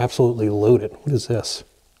cabinets are absolutely loaded. What is this?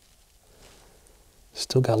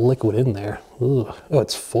 Still got liquid in there. Ugh. Oh,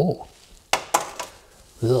 it's full.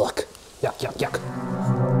 Ugh. Yuck, yuck, yuck.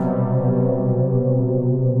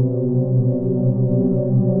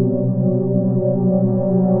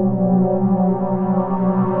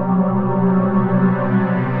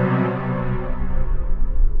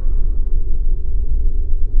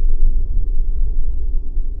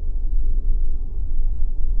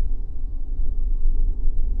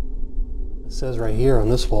 It says right here on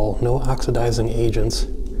this wall, no oxidizing agents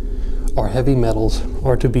or heavy metals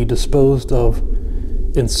are to be disposed of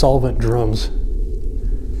in solvent drums.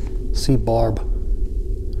 See Barb.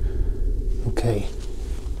 Okay.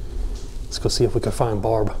 Let's go see if we can find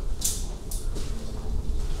Barb.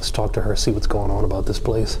 Let's talk to her, see what's going on about this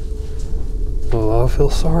place. Oh, I feel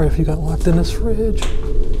sorry if you got locked in this fridge.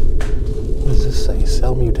 What does this say?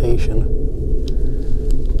 Cell mutation.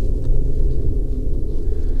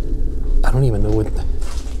 I don't even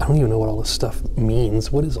know what all this stuff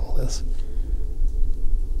means. What is all this?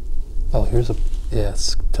 Oh, here's a, yeah,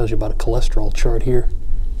 it tells you about a cholesterol chart here.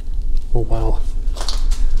 Oh, wow.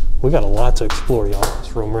 We got a lot to explore, y'all.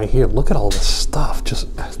 This room right here. Look at all this stuff. Just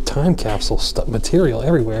time capsule stuff, material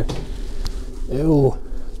everywhere. Ew.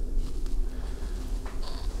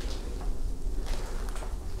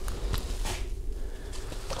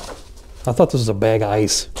 I thought this was a bag of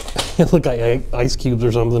ice. It looked like ice cubes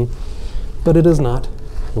or something. But it is not.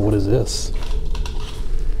 And what is this?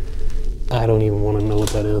 I don't even want to know what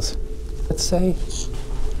that is. Let's say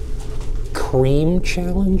cream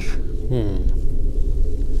challenge.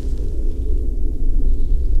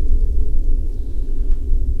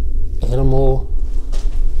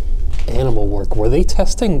 Animal work. Were they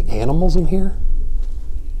testing animals in here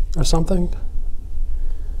or something?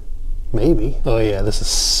 Maybe. Oh yeah, this is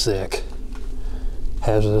sick.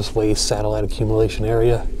 Hazardous waste satellite accumulation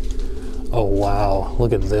area. Oh wow,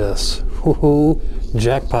 look at this. Woohoo,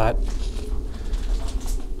 jackpot.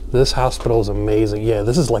 This hospital is amazing. Yeah,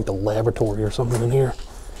 this is like the laboratory or something in here.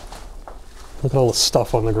 Look at all the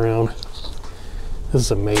stuff on the ground. This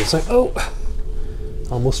is amazing. Oh,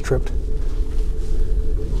 almost tripped.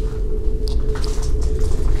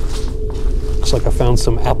 Looks like I found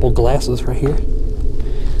some Apple glasses right here.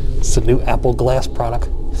 It's a new Apple glass product.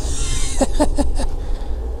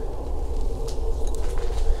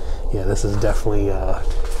 Yeah, this is definitely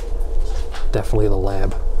the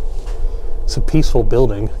lab. It's a peaceful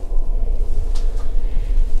building.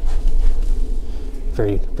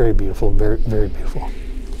 Very, very beautiful. Very, very beautiful.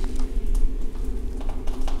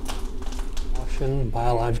 Caution,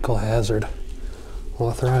 biological hazard.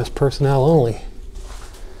 Authorized personnel only.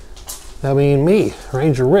 I mean, me,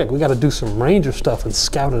 Ranger Rick, we got to do some ranger stuff and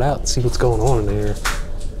scout it out and see what's going on in here.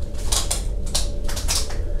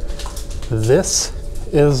 This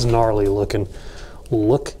is gnarly looking.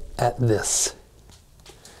 Look at this.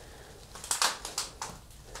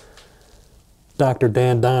 Dr.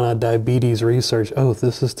 Dandana Diabetes Research. Oh,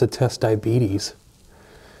 this is to test diabetes.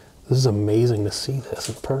 This is amazing to see this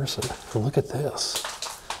in person. Look at this.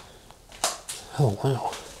 Oh,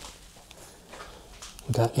 wow.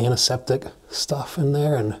 We got antiseptic stuff in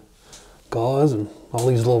there and gauze and all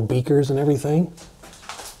these little beakers and everything.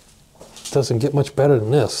 Doesn't get much better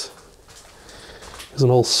than this. Here's an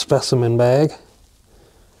old specimen bag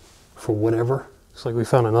for whatever. Looks like we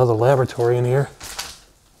found another laboratory in here.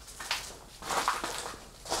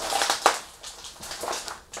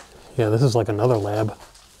 Yeah, this is like another lab.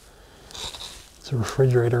 It's a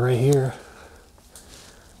refrigerator right here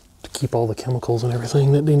to keep all the chemicals and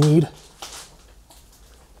everything that they need.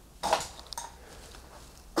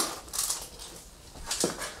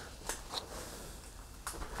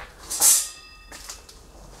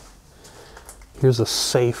 Here's a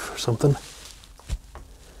safe or something.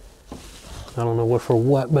 don't know what for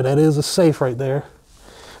what, but that is a safe right there.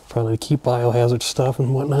 Probably to keep biohazard stuff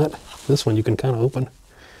and whatnot. This one you can kind of open.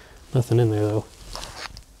 Nothing in there though.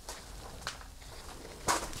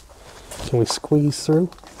 Can we squeeze through?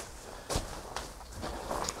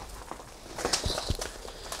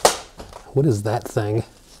 What is that thing?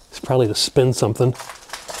 It's probably to spin something.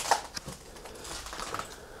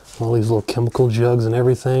 All these little chemical jugs and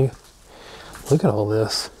everything. Look at all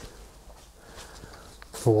this.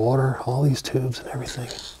 The water, all these tubes and everything.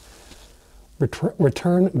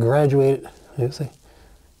 Return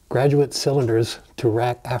graduate cylinders to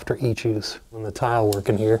rack after each use. On the tile work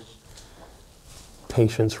in here.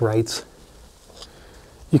 Patient's rights.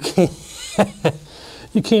 You can't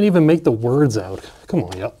you can't even make the words out. Come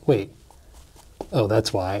on, y'all. Wait. Oh,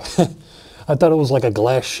 that's why. I thought it was like a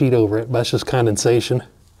glass sheet over it, but that's just condensation.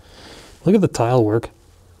 Look at the tile work.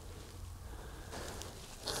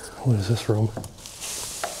 What is this room?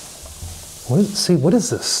 What is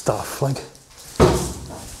this stuff? Like,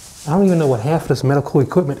 I don't even know what half of this medical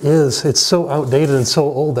equipment is. It's so outdated and so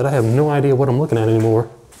old that I have no idea what I'm looking at anymore.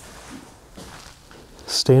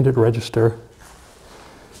 Standard register.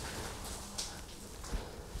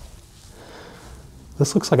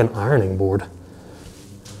 This looks like an ironing board.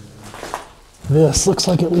 This looks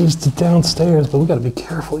like it leads to downstairs, but we gotta be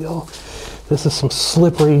careful, y'all. This is some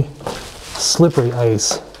slippery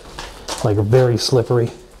ice. Like very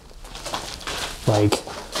slippery. Like,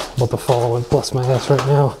 about to fall and bust my ass right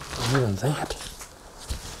now. Even that.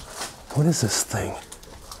 What is this thing?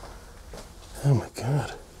 Oh my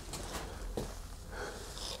God.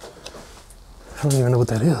 I don't even know what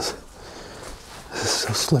that is. This is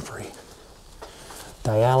so slippery.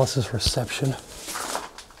 Dialysis reception.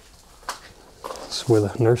 This is where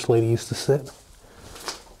the nurse lady used to sit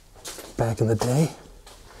back in the day.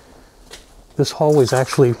 This hallway is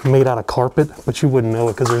actually made out of carpet, but you wouldn't know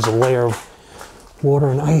it because there's a layer of water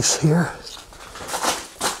and ice here.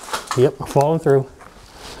 Yep, falling through.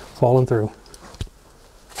 Falling through.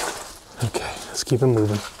 Okay, let's keep it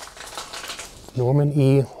moving. Norman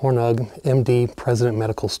E. Hornung, MD, President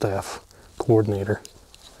Medical Staff, Coordinator.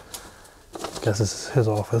 Guess this is his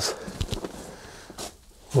office.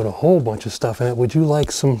 With a whole bunch of stuff in it. Would you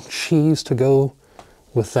like some cheese to go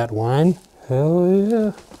with that wine? Hell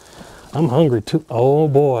yeah. I'm hungry too. Oh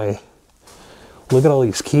boy. Look at all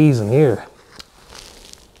these keys in here.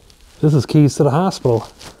 This is keys to the hospital.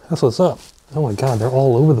 That's what's up. Oh my God, they're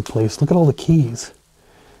all over the place. Look at all the keys.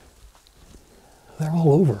 They're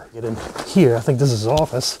all over. Get in here. I think this is his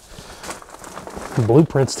office.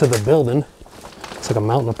 Blueprints to the building. It's like a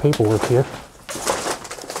mountain of paperwork here.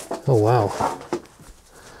 Oh wow.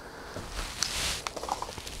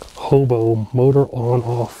 Hobo motor on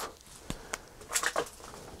off.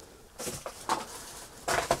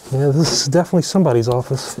 Yeah, this is definitely somebody's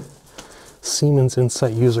office. Siemens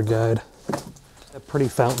Insight User Guide. That pretty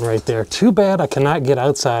fountain right there. Too bad I cannot get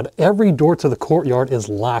outside. Every door to the courtyard is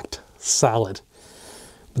locked solid.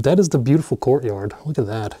 But that is the beautiful courtyard. Look at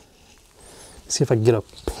that. Let's see if I can get a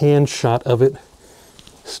pan shot of it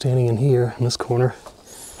standing in here in this corner.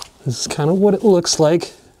 This is kind of what it looks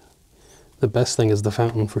like. The best thing is the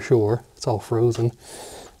fountain for sure. It's all frozen.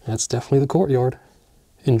 That's definitely the courtyard.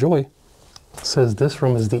 Enjoy. It says this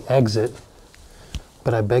room is the exit,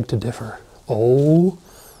 but I beg to differ. Oh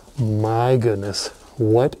my goodness.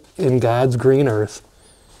 What in God's green earth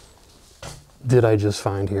did I just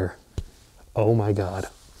find here? Oh my God.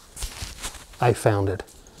 I found it.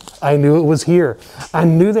 I knew it was here. I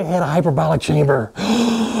knew they had a hyperbaric chamber.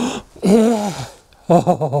 Yeah.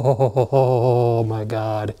 Oh my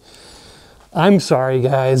God. I'm sorry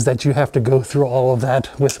guys that you have to go through all of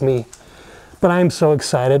that with me, but I'm so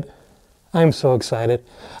excited. I'm so excited.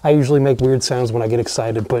 I usually make weird sounds when I get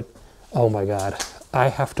excited, but oh my God, I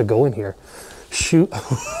have to go in here. Shoes,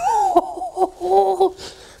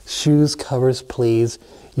 covers, please.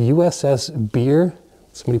 USS beer.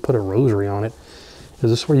 Somebody put a rosary on it. Is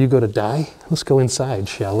this where you go to die? Let's go inside,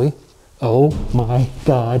 shall we? Oh my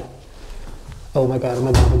God. Oh my God, oh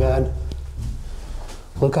my God, oh my God.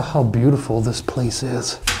 Look at how beautiful this place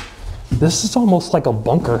is. This is almost like a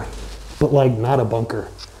bunker, but like not a bunker.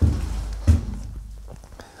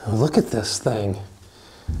 Look at this thing.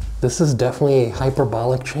 This is definitely a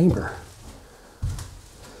hyperbaric chamber.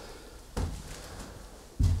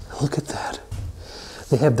 Look at that.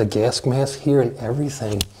 They have the gas mask here and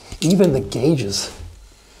everything. Even the gauges.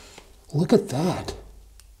 Look at that.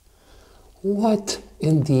 What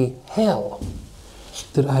in the hell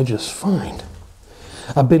did I just find?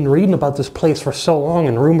 I've been reading about this place for so long,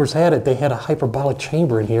 and rumors had it they had a hyperbaric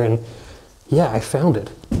chamber in here, and yeah, I found it.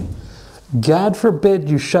 God forbid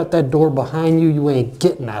you shut that door behind you, you ain't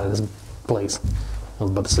getting out of this place. I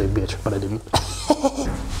was about to say bitch, but I didn't.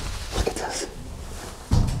 Look at this.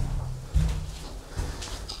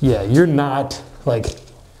 Yeah, you're not like,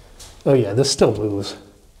 oh yeah, this still moves.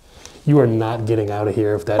 You are not getting out of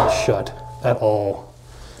here if that is shut at all.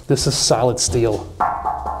 This is solid steel.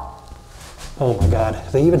 Oh my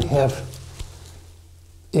God, they even have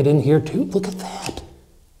it in here too. Look at that.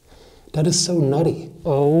 That is so nutty.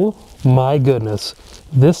 Oh my goodness.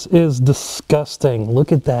 This is disgusting.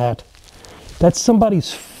 Look at that. That's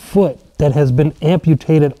somebody's foot that has been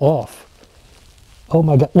amputated off. Oh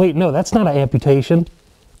my God. Wait, no, that's not an amputation.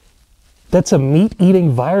 That's a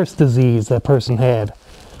meat-eating virus disease that person had.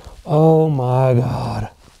 Oh my God.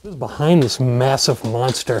 What is behind this massive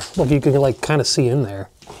monster? Look, you can like kind of see in there.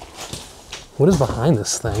 What is behind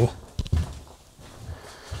this thing?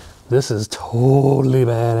 This is totally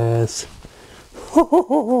badass.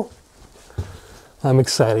 I'm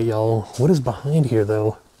excited, y'all. What is behind here,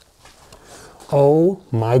 though? Oh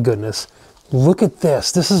my goodness. Look at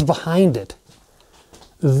this. This is behind it.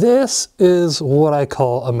 This is what I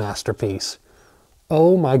call a masterpiece.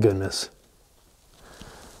 Oh my goodness.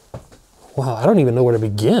 Wow, I don't even know where to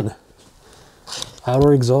begin.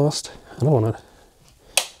 Outer exhaust. I don't want to...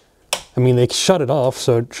 I mean, they shut it off,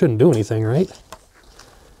 so it shouldn't do anything, right?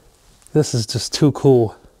 This is just too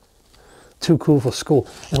cool. Too cool for school.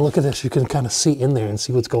 And look at this. You can kind of see in there and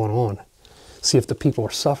see what's going on. See if the people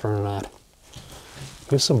are suffering or not.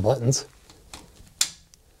 Here's some buttons.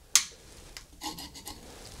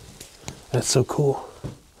 That's so cool.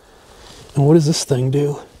 And what does this thing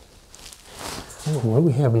do? Oh, what do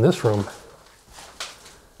we have in this room?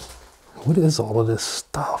 What is all of this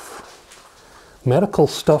stuff? Medical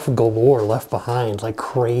stuff galore left behind like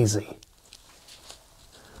crazy.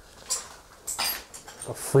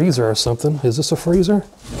 A freezer or something. Is this a freezer?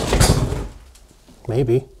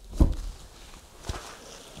 Maybe.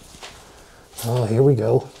 Oh, here we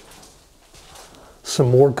go.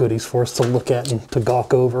 Some more goodies for us to look at and to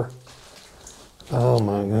gawk over. Oh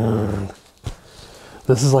my God.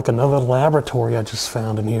 This is like another laboratory I just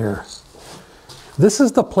found in here. This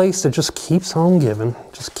is the place that just keeps on giving.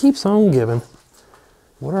 Just keeps on giving.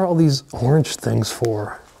 What are all these orange things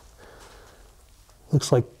for?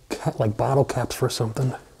 Looks like bottle caps for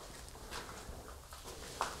something.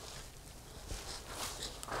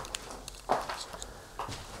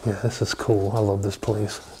 Yeah, this is cool. I love this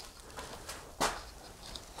place.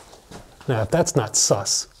 Now, if that's not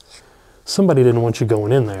sus, somebody didn't want you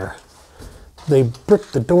going in there. They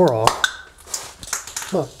bricked the door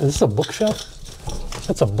off. Look, is this a bookshelf?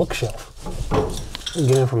 That's a bookshelf. I'll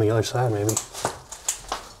get in from the other side, maybe.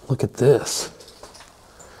 Look at this.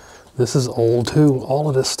 This is old too. All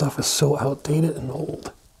of this stuff is so outdated and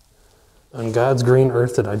old. On God's green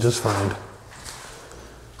earth did I just find?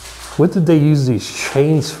 What did they use these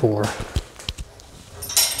chains for?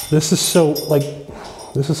 This is so, like,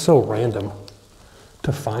 this is so random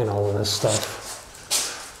to find all of this stuff.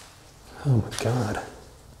 Oh my God.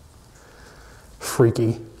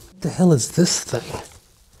 Freaky. What the hell is this thing?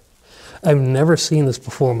 I've never seen this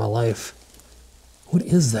before in my life. What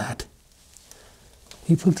is that?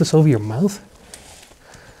 You put this over your mouth?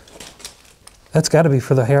 That's got to be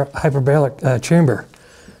for the hyperbaric chamber.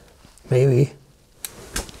 Maybe.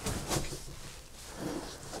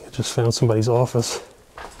 I just found somebody's office.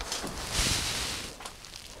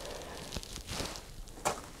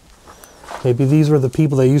 Maybe these were the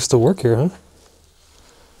people that used to work here, huh?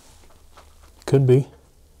 Could be.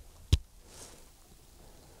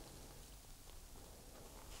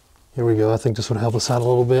 Here we go. I think this would help us out a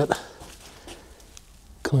little bit.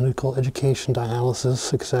 Clinical education,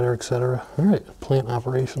 dialysis, etc., etc. All right, plant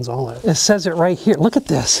operations, all that. It says it right here. Look at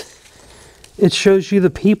this. It shows you the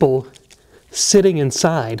people sitting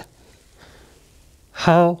inside.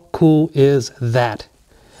 How cool is that?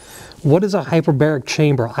 What is a hyperbaric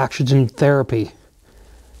chamber? Oxygen therapy.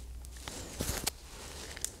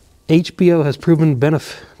 HBO has proven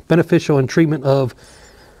beneficial in treatment of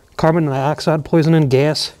carbon dioxide poisoning,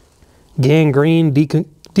 gas, gangrene,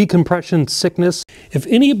 decompression sickness. If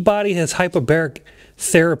anybody has hyperbaric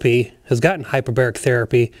therapy, has gotten hyperbaric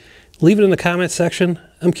therapy, leave it in the comment section.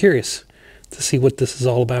 I'm curious to see what this is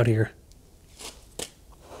all about here.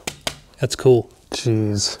 That's cool.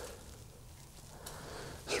 Jeez.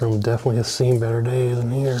 This room definitely has seen better days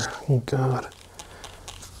than here. Oh God.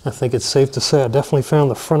 I think it's safe to say I definitely found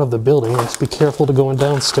the front of the building. Let's be careful to going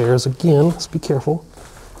downstairs again. Let's be careful.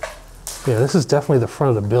 Yeah, this is definitely the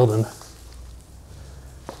front of the building.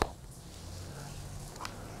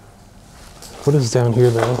 What is down here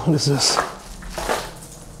though? What is this?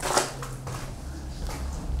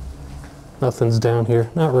 Nothing's down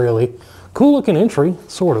here. Not really. Cool looking entry,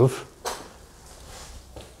 sort of.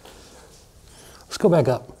 go back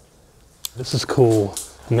up. This is cool.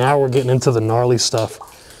 Now we're getting into the gnarly stuff.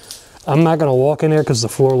 I'm not gonna walk in there because the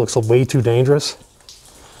floor looks way too dangerous.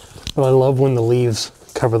 But I love when the leaves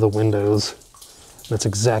cover the windows. That's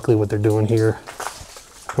exactly what they're doing here.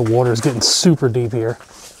 The water is getting super deep here.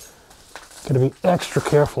 Gotta be extra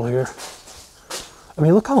careful here. I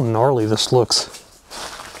mean, look how gnarly this looks.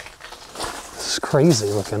 This is crazy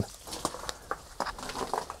looking.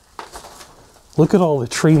 Look at all the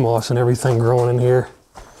tree moss and everything growing in here.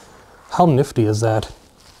 How nifty is that?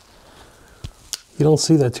 You don't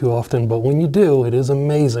see that too often, but when you do, it is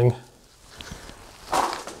amazing.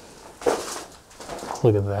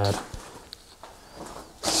 Look at that.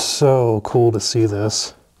 So cool to see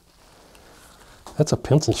this. That's a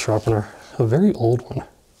pencil sharpener, a very old one.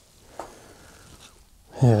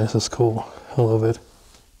 Yeah, this is cool. I love it.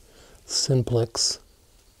 Simplex.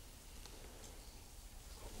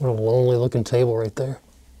 What a lonely looking table right there.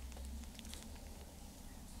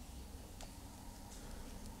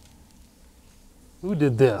 Who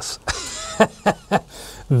did this?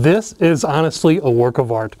 This is honestly a work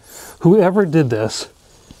of art. Whoever did this,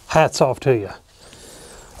 hats off to you.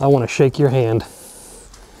 I want to shake your hand.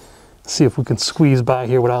 See if we can squeeze by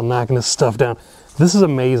here without knocking this stuff down. This is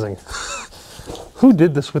amazing. Who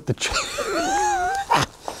did this with the chair?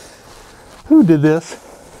 Who did this?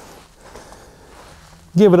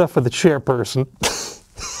 Give it up for the chairperson.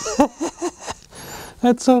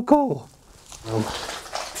 That's so cool.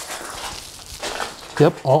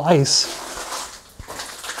 Yep, all ice.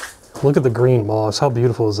 Look at the green moss. How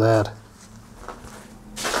beautiful is that?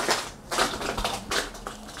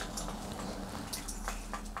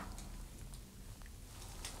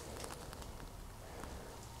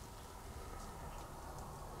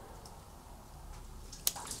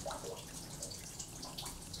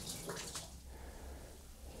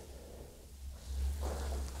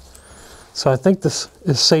 So I think this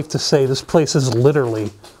is safe to say this place is literally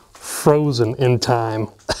frozen in time.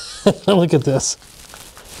 Look at this.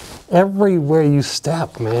 Everywhere you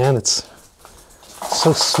step, man, it's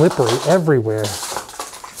so slippery everywhere.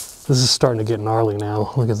 This is starting to get gnarly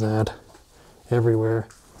now. Look at that. Everywhere.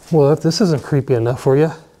 Well, if this isn't creepy enough for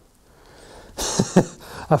you,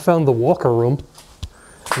 I found the walker room.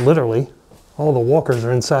 Literally, all the walkers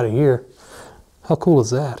are inside of here. How cool is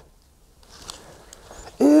that?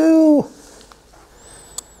 Ew!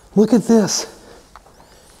 Look at this.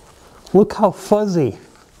 Look how fuzzy.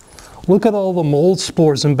 Look at all the mold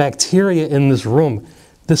spores and bacteria in this room.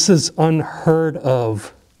 This is unheard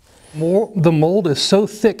of. The mold is so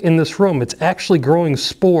thick in this room, it's actually growing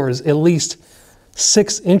spores at least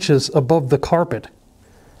 6 inches above the carpet.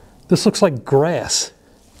 This looks like grass.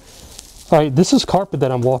 All right, this is carpet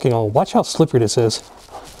that I'm walking on. Watch how slippery this is.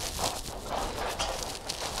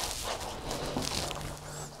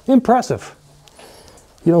 Impressive.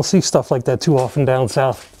 You don't see stuff like that too often down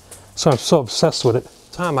south, so I'm so obsessed with it.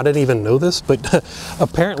 I didn't even know this, but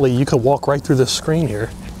apparently you can walk right through this screen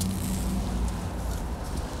here.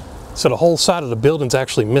 So the whole side of the building's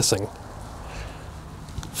actually missing.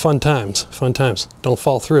 Fun times, fun times. Don't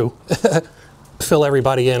fall through. Fill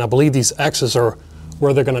everybody in. I believe these X's are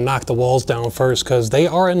where they're gonna knock the walls down first because they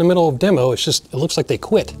are in the middle of demo. It's just, it looks like they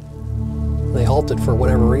quit. They halted for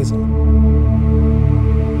whatever reason.